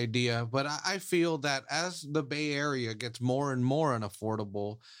like that idea, but I feel that as the Bay Area gets more and more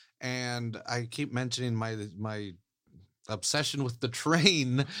unaffordable, and I keep mentioning my obsession with the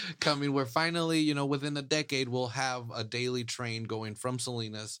train coming, where finally, within a decade, we'll have a daily train going from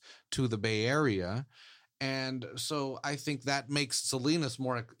Salinas to the Bay Area. And so I think that makes Salinas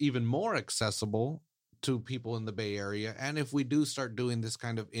even more accessible to people in the Bay Area. And if we do start doing this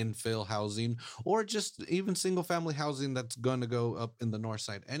kind of infill housing, or just even single family housing that's going to go up in the north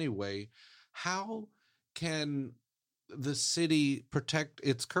side anyway, how can the city protect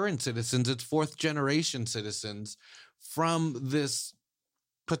its current citizens, its fourth generation citizens, from this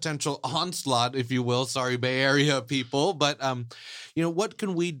potential onslaught, if you will? Sorry, Bay Area people, but what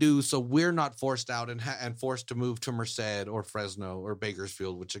can we do so we're not forced out and forced to move to Merced or Fresno or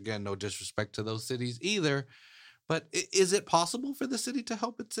Bakersfield, which, again, no disrespect to those cities either, but is it possible for the city to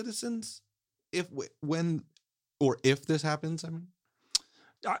help its citizens if this happens? I mean,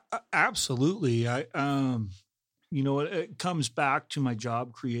 absolutely. It comes back to my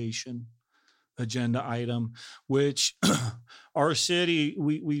job creation agenda item, which our city,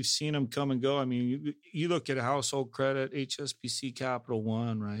 we've seen them come and go. I mean, you look at household credit, HSBC, Capital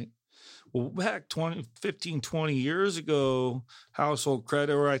One, right? Well, back 15, 20 years ago, household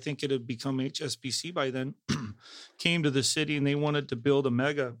credit, or I think it had become HSBC by then, came to the city and they wanted to build a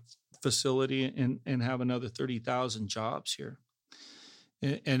mega facility and have another 30,000 jobs here.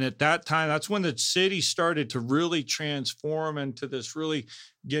 And at that time, that's when the city started to really transform into this, really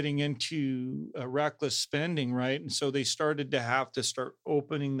getting into reckless spending, right? And so they started to have to start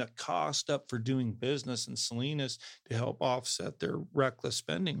opening the cost up for doing business in Salinas to help offset their reckless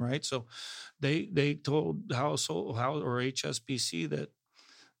spending, right? So they told household or HSBC that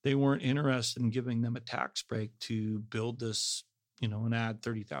they weren't interested in giving them a tax break to build this, and add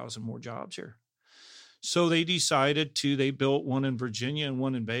 30,000 more jobs here. So they built one in Virginia and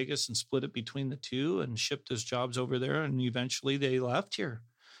one in Vegas and split it between the two and shipped those jobs over there. And eventually they left here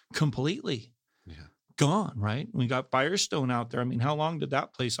completely gone, right? We got Firestone out there. I mean, how long did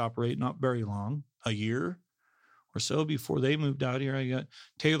that place operate? Not very long, a year or so before they moved out here. I got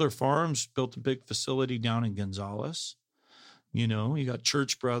Taylor Farms built a big facility down in Gonzales. You got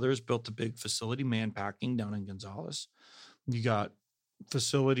Church Brothers built a big facility, Man Packing, down in Gonzales. You got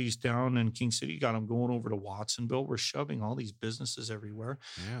facilities down in King City, got them going over to Watsonville. We're shoving all these businesses everywhere.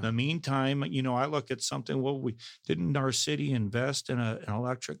 Yeah. In the meantime, I look at something, we didn't our city invest in an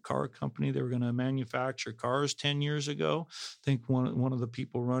electric car company? They were going to manufacture cars 10 years ago. I think one of the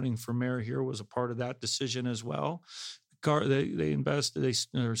people running for mayor here was a part of that decision as well. They invested,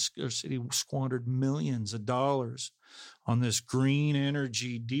 their city squandered millions of dollars on this green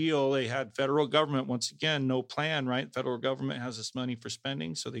energy deal. They had federal government, once again, no plan, right? Federal government has this money for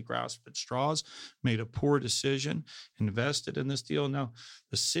spending, so they grasped at straws, made a poor decision, invested in this deal. Now,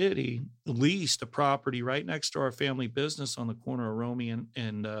 the city leased a property right next to our family business on the corner of Romey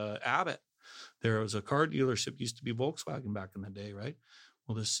and Abbott. There was a car dealership, used to be Volkswagen back in the day, right?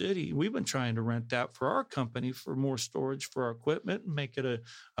 Well, the city, we've been trying to rent that for our company for more storage for our equipment and make it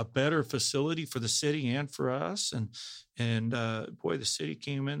a better facility for the city and for us. And boy, the city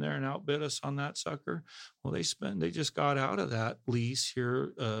came in there and outbid us on that sucker. Well, they just got out of that lease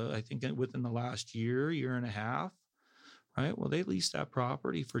here, I think within the last year and a half, right? Well, they leased that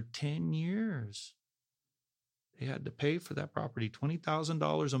property for 10 years. They had to pay for that property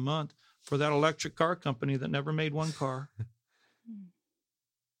 $20,000 a month for that electric car company that never made one car.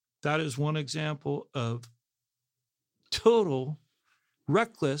 That is one example of total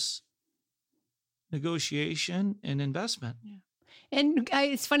reckless negotiation and investment. Yeah. And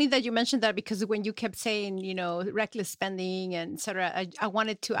it's funny that you mentioned that, because when you kept saying, reckless spending and et cetera, I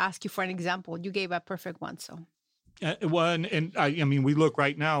wanted to ask you for an example. You gave a perfect one. So, we look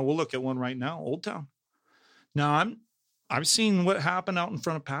right now. We'll look at one right now, Old Town. Now, I've seen what happened out in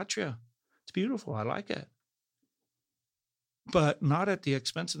front of Patria. It's beautiful. I like it. But not at the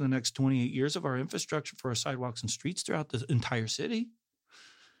expense of the next 28 years of our infrastructure for our sidewalks and streets throughout the entire city.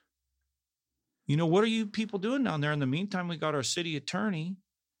 What are you people doing down there? In the meantime, we got our city attorney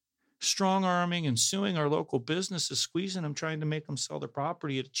strong-arming and suing our local businesses, squeezing them, trying to make them sell their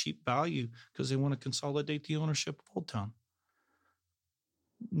property at a cheap value because they want to consolidate the ownership of Old Town.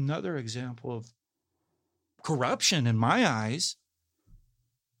 Another example of corruption in my eyes.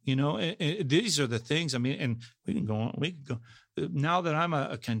 These are the things, and we can go on. We can go. Now that I'm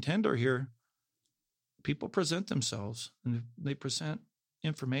a contender here, people present themselves and they present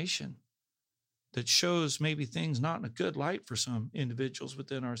information that shows maybe things not in a good light for some individuals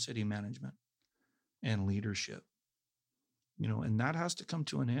within our city management and leadership. And that has to come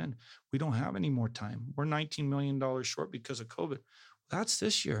to an end. We don't have any more time. We're $19 million short because of COVID. That's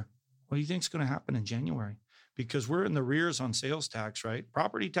this year. What do you think is going to happen in January? Because we're in the rears on sales tax, right?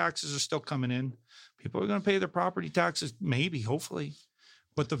 Property taxes are still coming in. People are going to pay their property taxes, maybe, hopefully.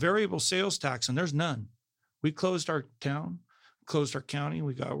 But the variable sales tax, and there's none. We closed our town, closed our county.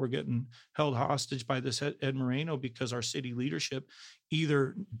 We're getting held hostage by this Ed Moreno because our city leadership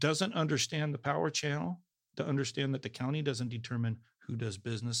either doesn't understand the power channel to understand that the county doesn't determine who does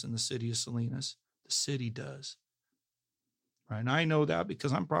business in the city of Salinas. The city does. Right? And I know that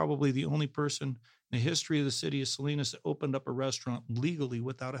because I'm probably the only person in the history of the city of Salinas that opened up a restaurant legally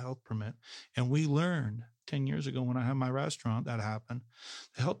without a health permit. And we learned 10 years ago when I had my restaurant, that happened.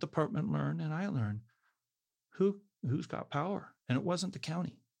 The health department learned, and I learned who's got power. And it wasn't the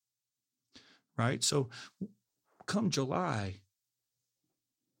county. Right? So come January,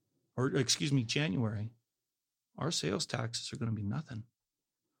 our sales taxes are going to be nothing.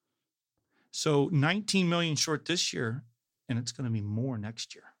 So 19 million short this year, and it's going to be more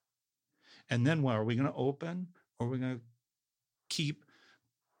next year. And then what? Are we going to open, or are we going to keep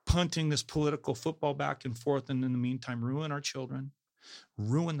punting this political football back and forth, and in the meantime ruin our children,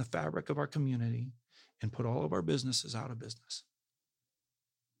 ruin the fabric of our community, and put all of our businesses out of business?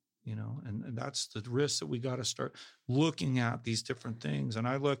 And that's the risk that we got to start looking at these different things. And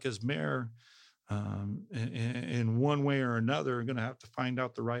I look as mayor, in one way or another, going to have to find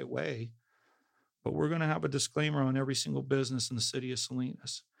out the right way. But we're going to have a disclaimer on every single business in the city of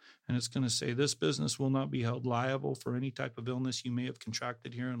Salinas. And it's going to say this business will not be held liable for any type of illness you may have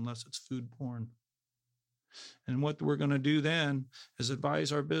contracted here unless it's foodborne. And what we're going to do then is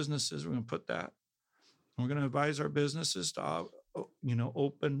advise our businesses. We're going to put that. We're going to advise our businesses to,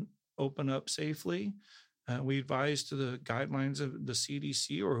 open up safely. We advise to the guidelines of the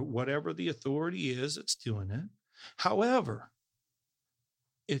CDC or whatever the authority is that's doing it. However,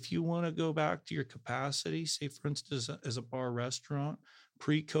 if you want to go back to your capacity, say, for instance, as a bar restaurant,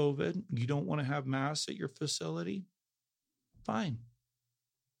 pre-COVID, you don't want to have masks at your facility, fine.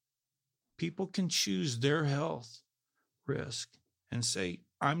 People can choose their health risk and say,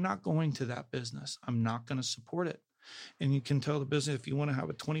 I'm not going to that business. I'm not going to support it. And you can tell the business, if you want to have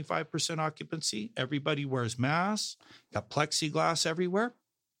a 25% occupancy, everybody wears masks, got plexiglass everywhere,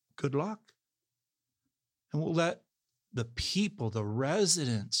 good luck. And we'll let the people, the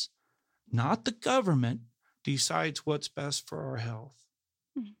residents, not the government, decides what's best for our health.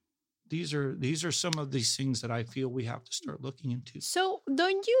 Mm-hmm. These are some of these things that I feel we have to start looking into. So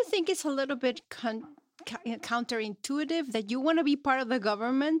don't you think it's a little bit counterintuitive that you want to be part of the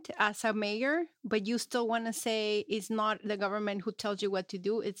government as a mayor, but you still want to say it's not the government who tells you what to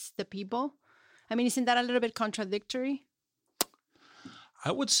do, it's the people? I mean, isn't that a little bit contradictory?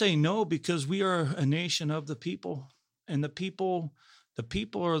 I would say no, because we are a nation of the people, and the people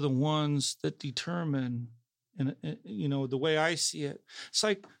are the ones that determine. And the way I see it, it's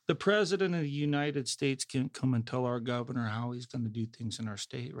like the president of the United States can't come and tell our governor how he's going to do things in our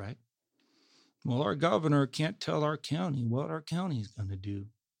state, right? Well, our governor can't tell our county what our county is going to do.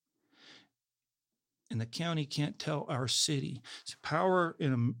 And the county can't tell our city. So power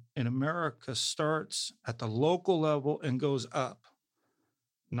in America starts at the local level and goes up,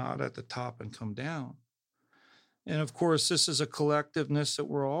 not at the top and come down. And of course, this is a collectiveness that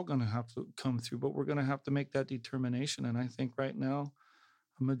we're all going to have to come through, but we're going to have to make that determination. And I think right now,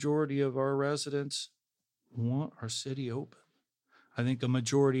 a majority of our residents want our city open. I think a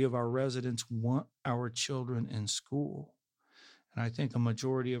majority of our residents want our children in school. And I think a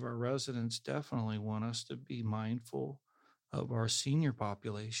majority of our residents definitely want us to be mindful of our senior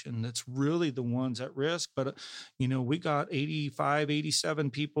population. That's really the ones at risk. But, we got 85,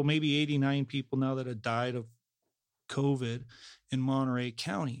 87 people, maybe 89 people now that have died of COVID in Monterey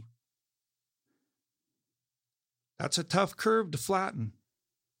County. That's a tough curve to flatten.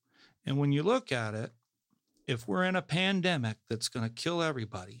 And when you look at it, if we're in a pandemic that's going to kill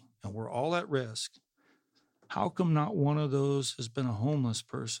everybody and we're all at risk, how come not one of those has been a homeless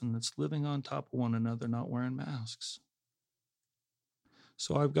person that's living on top of one another, not wearing masks?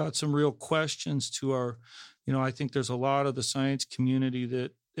 So I've got some real questions to our, I think there's a lot of the science community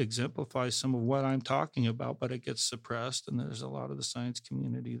that exemplifies some of what I'm talking about, but it gets suppressed. And there's a lot of the science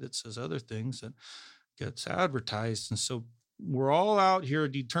community that says other things that gets advertised. And so we're all out here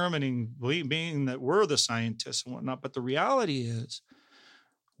determining, being that we're the scientists and whatnot. But the reality is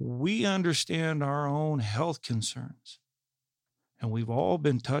we understand our own health concerns. And we've all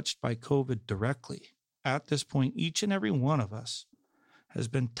been touched by COVID directly. At this point, each and every one of us has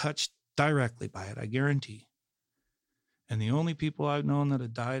been touched directly by it, I guarantee. And the only people I've known that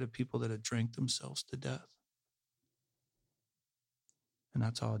have died are people that have drank themselves to death. And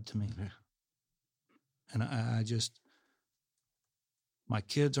that's odd to me. Yeah. And I just, my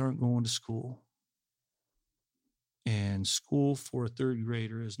kids aren't going to school. And school for a third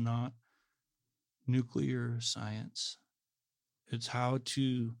grader is not nuclear science. It's how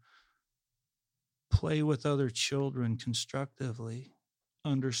to play with other children constructively,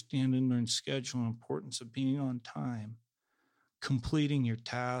 understanding their schedule and importance of being on time, completing your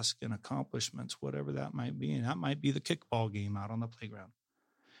task and accomplishments, whatever that might be. And that might be the kickball game out on the playground.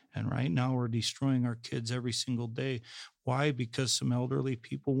 And right now we're destroying our kids every single day. Why? Because some elderly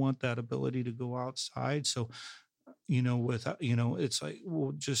people want that ability to go outside. So, it's like,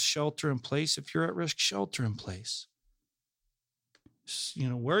 well, just shelter in place. If you're at risk, shelter in place.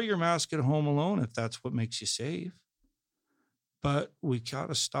 Wear your mask at home alone if that's what makes you safe. But we got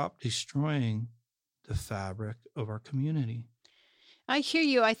to stop destroying the fabric of our community. I hear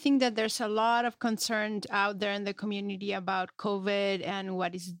you. I think that there's a lot of concern out there in the community about COVID and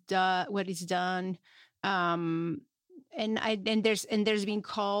what is done. And there's been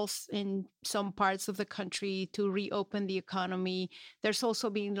calls in some parts of the country to reopen the economy. There's also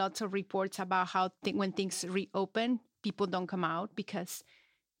been lots of reports about how when things reopen, people don't come out because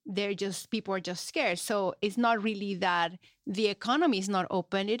people are just scared. So it's not really that the economy is not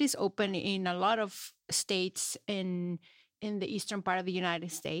open. It is open in a lot of states in the eastern part of the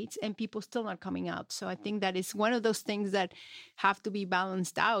United States, and people still not coming out. So I think that is one of those things that have to be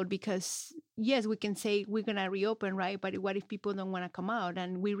balanced out, because yes, we can say we're going to reopen, right? But what if people don't want to come out?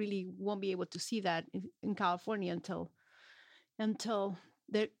 And we really won't be able to see that in California until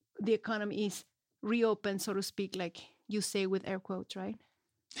the economy is reopened, so to speak, like you say with air quotes, right?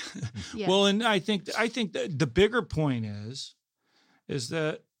 Yeah. Well, and I think that the bigger point is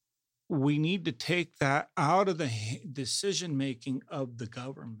that we need to take that out of the decision-making of the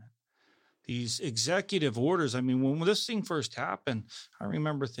government. These executive orders, I mean, when this thing first happened, I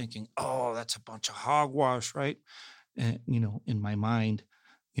remember thinking, oh, that's a bunch of hogwash, right? And, in my mind,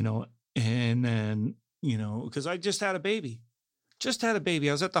 and then, because I just had a baby.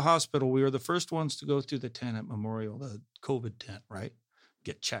 I was at the hospital. We were the first ones to go through the tent at Memorial, the COVID tent, right?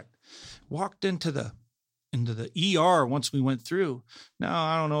 Get checked. Walked into the ER once we went through. Now,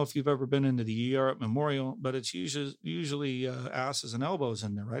 I don't know if you've ever been into the ER at Memorial, but it's usually asses and elbows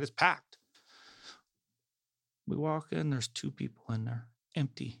in there, right? It's packed. We walk in, there's 2 people in there,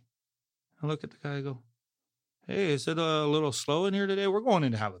 empty. I look at the guy, I go, hey, is it a little slow in here today? We're going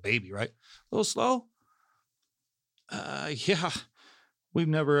in to have a baby, right? A little slow? Yeah. We've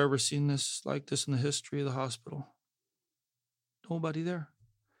never ever seen this like this in the history of the hospital. Nobody there.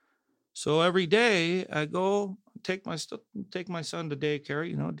 So every day I go take my son to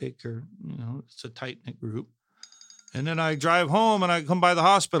daycare. Daycare, it's a tight-knit group. And then I drive home and I come by the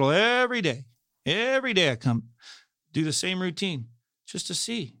hospital every day. Every day I come do the same routine just to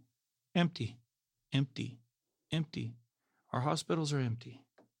see. Empty, empty, empty. Our hospitals are empty.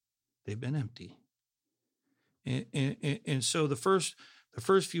 They've been empty. And so the first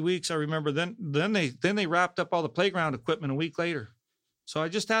few weeks, I remember then they wrapped up all the playground equipment a week later. So I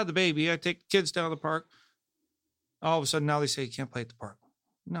just had the baby. I take the kids down to the park. All of a sudden now they say you can't play at the park.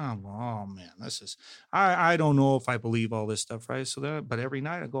 No, oh man, this is, I don't know if I believe all this stuff, right? But every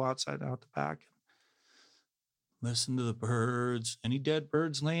night I go outside out the back and listen to the birds. Any dead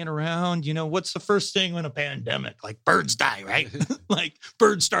birds laying around? What's the first thing when a pandemic? Like birds die, right? Like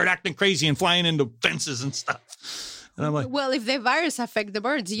birds start acting crazy and flying into fences and stuff. And I'm like, well, if the virus affect the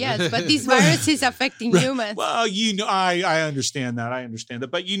birds, yes, but this virus is affecting humans. Well, I understand that.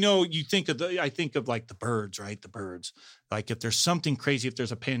 But I think of like the birds, right? The birds, like if there's something crazy, if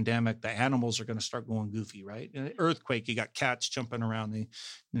there's a pandemic, the animals are going to start going goofy, right? An earthquake, you got cats jumping around. The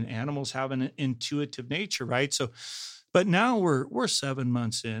animals have an intuitive nature, right? So, but now we're 7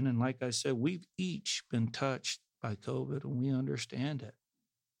 months in, and like I said, we've each been touched by COVID, and we understand it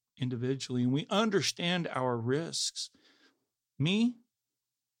individually, and we understand our risks. Me,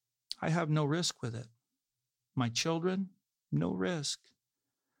 I have no risk with it. My children, no risk.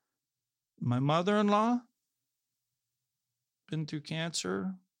 My mother-in-law, been through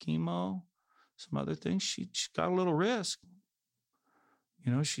cancer, chemo, some other things. She's got a little risk.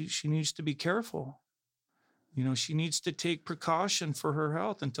 She needs to be careful. She needs to take precaution for her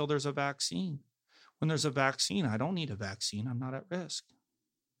health until there's a vaccine. When there's a vaccine, I don't need a vaccine. I'm not at risk.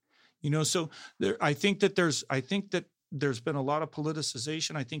 So I think that there's been a lot of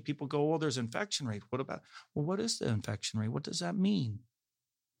politicization. I think people go, well, there's infection rate. What is the infection rate? What does that mean?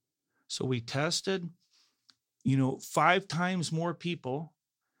 So we tested, 5 times more people,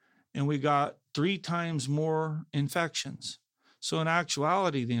 and we got 3 times more infections. So in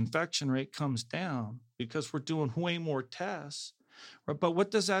actuality, the infection rate comes down because we're doing way more tests. Right? But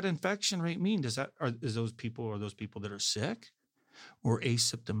what does that infection rate mean? Is those people that are sick or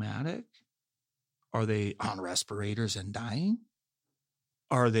asymptomatic? Are they on respirators and dying?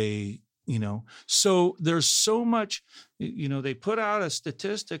 Are they, so there's so much, they put out a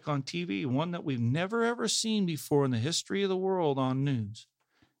statistic on TV, one that we've never ever seen before in the history of the world on news: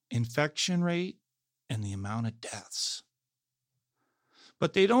 infection rate and the amount of deaths.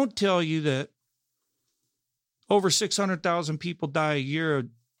 But they don't tell you that over 600,000 people die a year of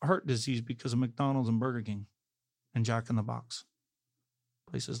heart disease because of McDonald's and Burger King and Jack in the Box,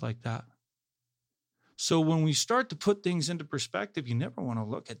 places like that. So when we start to put things into perspective, you never want to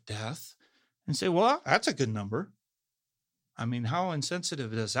look at death and say, well, that's a good number. I mean, how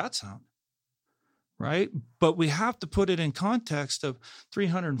insensitive does that sound? Right? But we have to put it in context of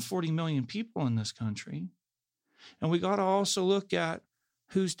 340 million people in this country. And we got to also look at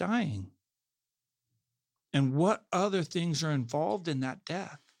who's dying and what other things are involved in that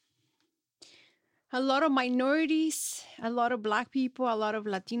death. A lot of minorities, a lot of Black people, a lot of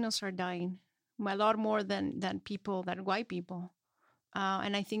Latinos are dying. A lot more than white people.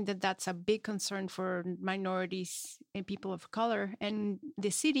 And I think that that's a big concern for minorities and people of color. And the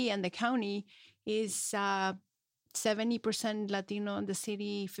city and the county is 70% Latino in the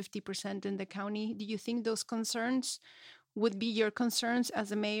city, 50% in the county. Do you think those concerns would be your concerns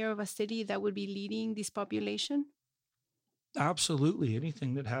as a mayor of a city that would be leading this population? Absolutely.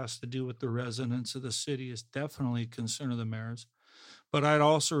 Anything that has to do with the residents of the city is definitely a concern of the mayor's. But I'd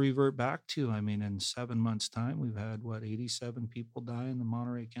also revert back to, in 7 months' time, we've had, 87 people die in the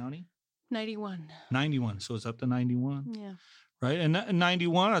Monterey County? 91. 91. So it's up to 91. Yeah. Right. And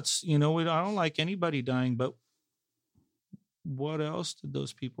 91, it's, I don't like anybody dying, but what else did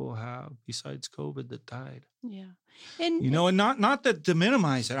those people have besides COVID that died? Yeah. And, and not that to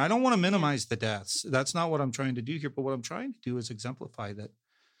minimize it. I don't want to minimize the deaths. That's not what I'm trying to do here. But what I'm trying to do is exemplify that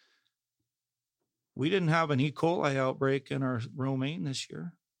we didn't have an E. coli outbreak in our Romaine this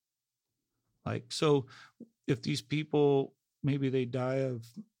year. So if these people, maybe they die of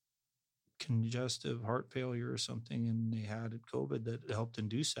congestive heart failure or something and they had COVID that helped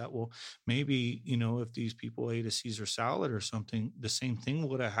induce that, well, maybe, if these people ate a Caesar salad or something, the same thing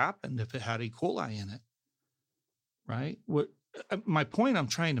would have happened if it had E. coli in it. Right? My point I'm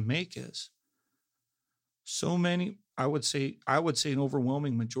trying to make is so many, I would say an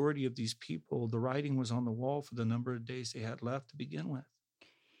overwhelming majority of these people, the writing was on the wall for the number of days they had left to begin with.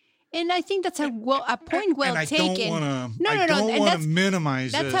 And I think that's a point well taken. I don't want to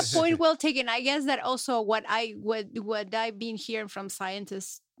minimize it. That's a point well taken. I guess that also what I've been hearing from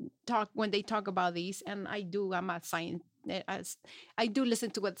scientists when they talk about these, and I do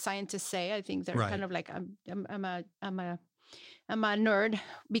listen to what scientists say. I think they're kind of like I'm a nerd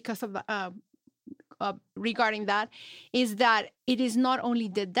because of regarding that, is that it is not only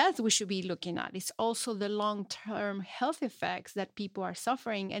the death we should be looking at, it's also the long-term health effects that people are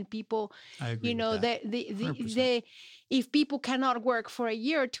suffering. And people, if people cannot work for a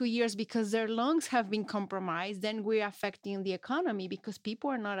year or 2 years because their lungs have been compromised, then we're affecting the economy because people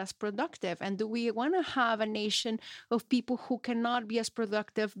are not as productive. And do we want to have a nation of people who cannot be as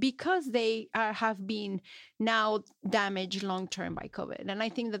productive because they have been now damaged long-term by COVID? And I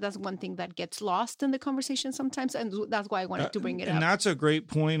think that that's one thing that gets lost in the conversation sometimes. And that's why I wanted to bring it up. And that's a great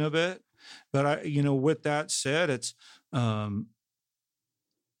point of it. But with that said, it's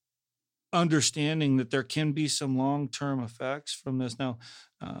understanding that there can be some long-term effects from this. Now,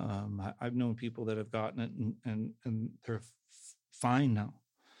 I've known people that have gotten it and they're fine now.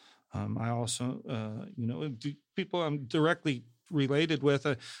 I also, people I'm directly related with,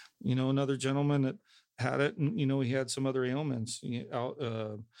 another gentleman that had it, and, he had some other ailments,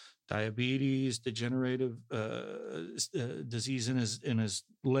 diabetes, degenerative disease in his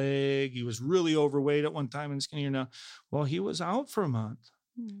leg. He was really overweight at one time and skinnier now. Well, he was out for a month.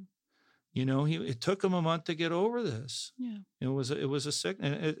 Mm. It took him a month to get over this. Yeah, it was a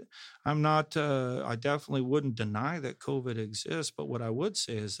sickness. I definitely wouldn't deny that COVID exists, but what I would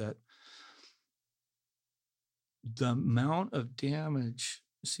say is that the amount of damage,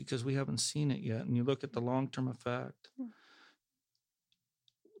 because we haven't seen it yet, and you look at the long-term effect.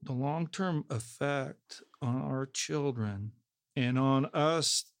 The long-term effect on our children and on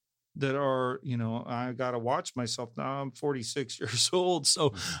us that are, I got to watch myself now. I'm 46 years old,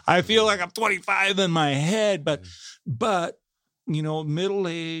 so I feel like I'm 25 in my head, but middle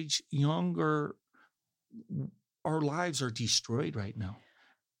age, younger, our lives are destroyed right now.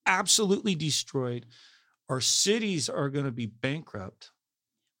 Absolutely destroyed. Our cities are going to be bankrupt.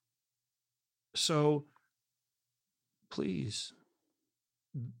 So please,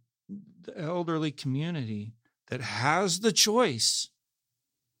 the elderly community that has the choice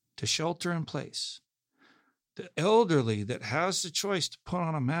to shelter in place, the elderly that has the choice to put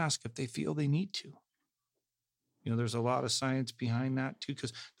on a mask if they feel they need to. There's a lot of science behind that too,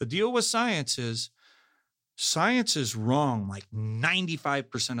 because the deal with science is wrong like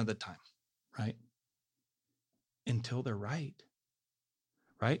 95% of the time, right? Until they're right?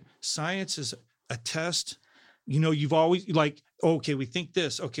 Science is a test. You've always okay, we think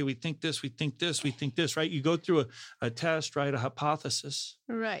this. Okay, we think this. We think this. We think this. Right? You go through a test, right? A hypothesis,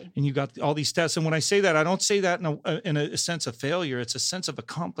 right? And you got all these tests. And when I say that, I don't say that in a sense of failure. It's a sense of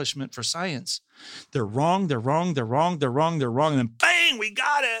accomplishment for science. They're wrong. They're wrong. They're wrong. They're wrong. They're wrong. And then bang, we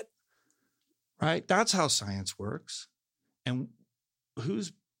got it. Right? That's how science works. And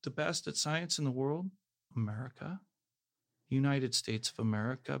who's the best at science in the world? America. United States of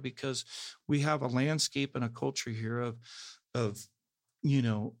America, because we have a landscape and a culture here of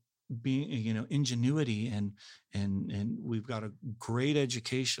being ingenuity and we've got a great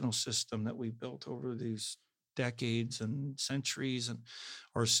educational system that we built over these decades and centuries, and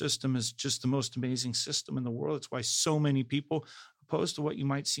our system is just the most amazing system in the world. It's why so many people, opposed to what you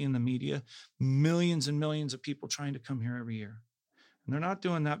might see in the media, millions and millions of people trying to come here every year, and they're not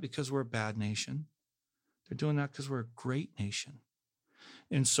doing that because we're a bad nation. They're doing that because we're a great nation.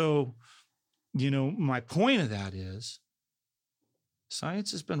 And so, my point of that is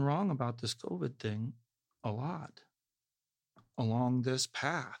science has been wrong about this COVID thing a lot along this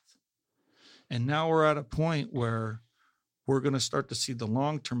path. And now we're at a point where we're going to start to see the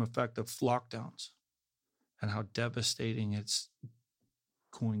long-term effect of lockdowns and how devastating it's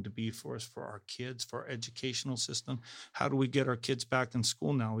going to be for us, for our kids, for our educational system. How do we get our kids back in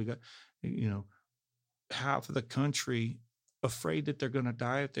school now? We got, half of the country afraid that they're going to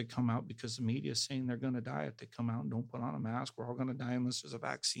die if they come out, because the media is saying they're going to die if they come out and don't put on a mask. We're all going to die unless there's a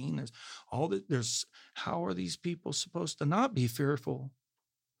vaccine. There's all that. How are these people supposed to not be fearful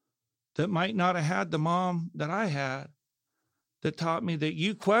that might not have had the mom that I had that taught me that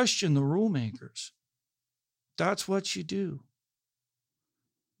you question the rule makers? That's what you do.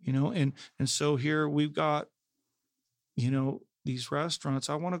 And so here we've got, these restaurants.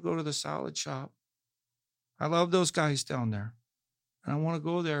 I want to go to the salad shop. I love those guys down there. And I want to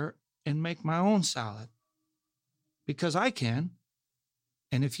go there and make my own salad because I can.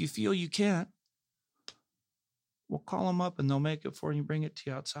 And if you feel you can't, we'll call them up and they'll make it for you and bring it to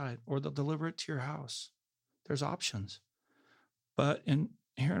you outside, or they'll deliver it to your house. There's options. But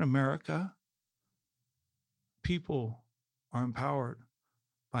here in America, people are empowered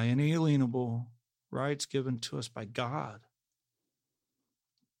by inalienable rights given to us by God.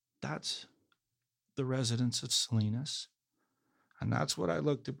 That's the residents of Salinas. And that's what I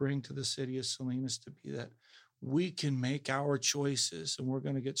look to bring to the city of Salinas, to be that we can make our choices and we're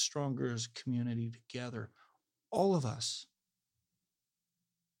going to get stronger as a community together. All of us.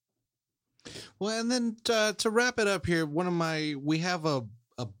 Well, and then to wrap it up here, we have a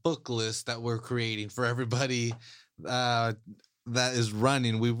book list that we're creating for everybody that is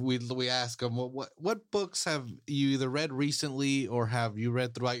running. We ask them what books have you either read recently or have you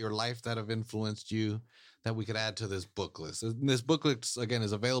read throughout your life that have influenced you that we could add to this book list. And this book list again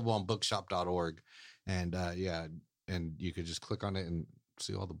is available on bookshop.org, and and you could just click on it and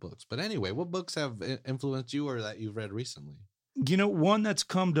see all the books. But anyway, what books have influenced you or that you've read recently? One that's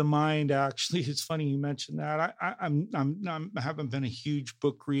come to mind, actually, it's funny you mentioned that. I haven't been a huge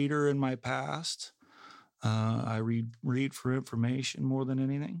book reader in my past. I read for information more than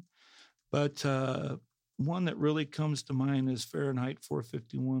anything. But one that really comes to mind is Fahrenheit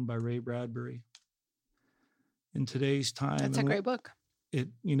 451 by Ray Bradbury. In today's time, that's a great book.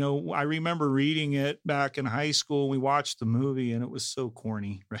 I remember reading it back in high school. We watched the movie and it was so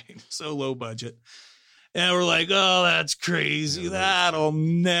corny, right? So low budget. And we're like, oh, that's crazy. That'll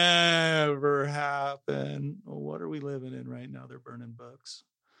never happen. Well, what are we living in right now? They're burning books.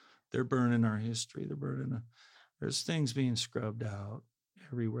 They're burning our history. There's things being scrubbed out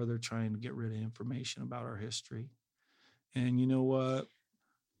everywhere. They're trying to get rid of information about our history. And you know what?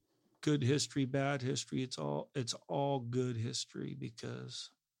 Good history, bad history, it's all good history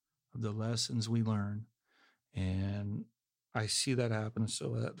because of the lessons we learn. And I see that happen.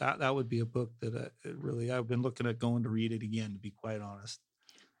 So that would be a book that I've been looking at going to read it again, to be quite honest.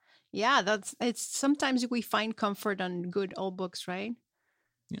 Yeah, it's sometimes we find comfort on good old books, right?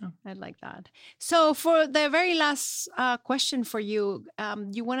 Yeah, I like that. So for the very last question for you,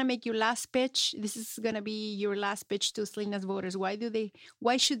 you want to make your last pitch. This is going to be your last pitch to Salinas voters. Why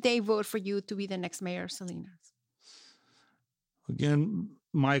should they vote for you to be the next mayor of Salinas? Again,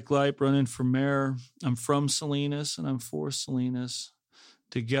 Mike Leip running for mayor. I'm from Salinas and I'm for Salinas.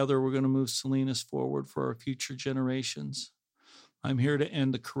 Together, we're going to move Salinas forward for our future generations. I'm here to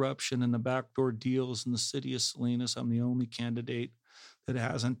end the corruption and the backdoor deals in the city of Salinas. I'm the only candidate that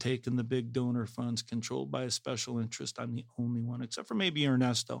hasn't taken the big donor funds controlled by a special interest. I'm the only one, except for maybe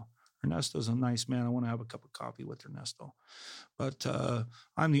Ernesto. Ernesto's a nice man. I want to have a cup of coffee with Ernesto. But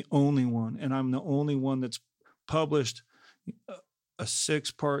I'm the only one, and I'm the only one that's published a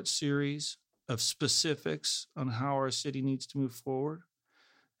 6-part series of specifics on how our city needs to move forward.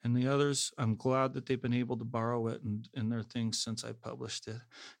 And the others, I'm glad that they've been able to borrow it in their things since I published it,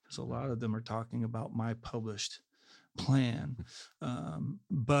 because a lot of them are talking about my published plan.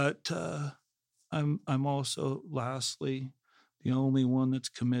 But I'm also, lastly, the only one that's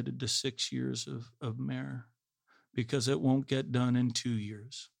committed to 6 years of mayor, because it won't get done in 2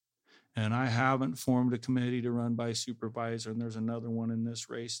 years. And I haven't formed a committee to run by supervisor, and there's another one in this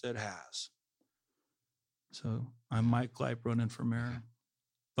race that has. So I'm Mike Leip running for mayor.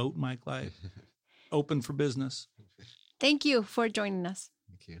 Vote Mike Leip. Open for business. Thank you for joining us.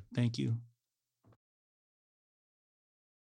 Thank you. Thank you.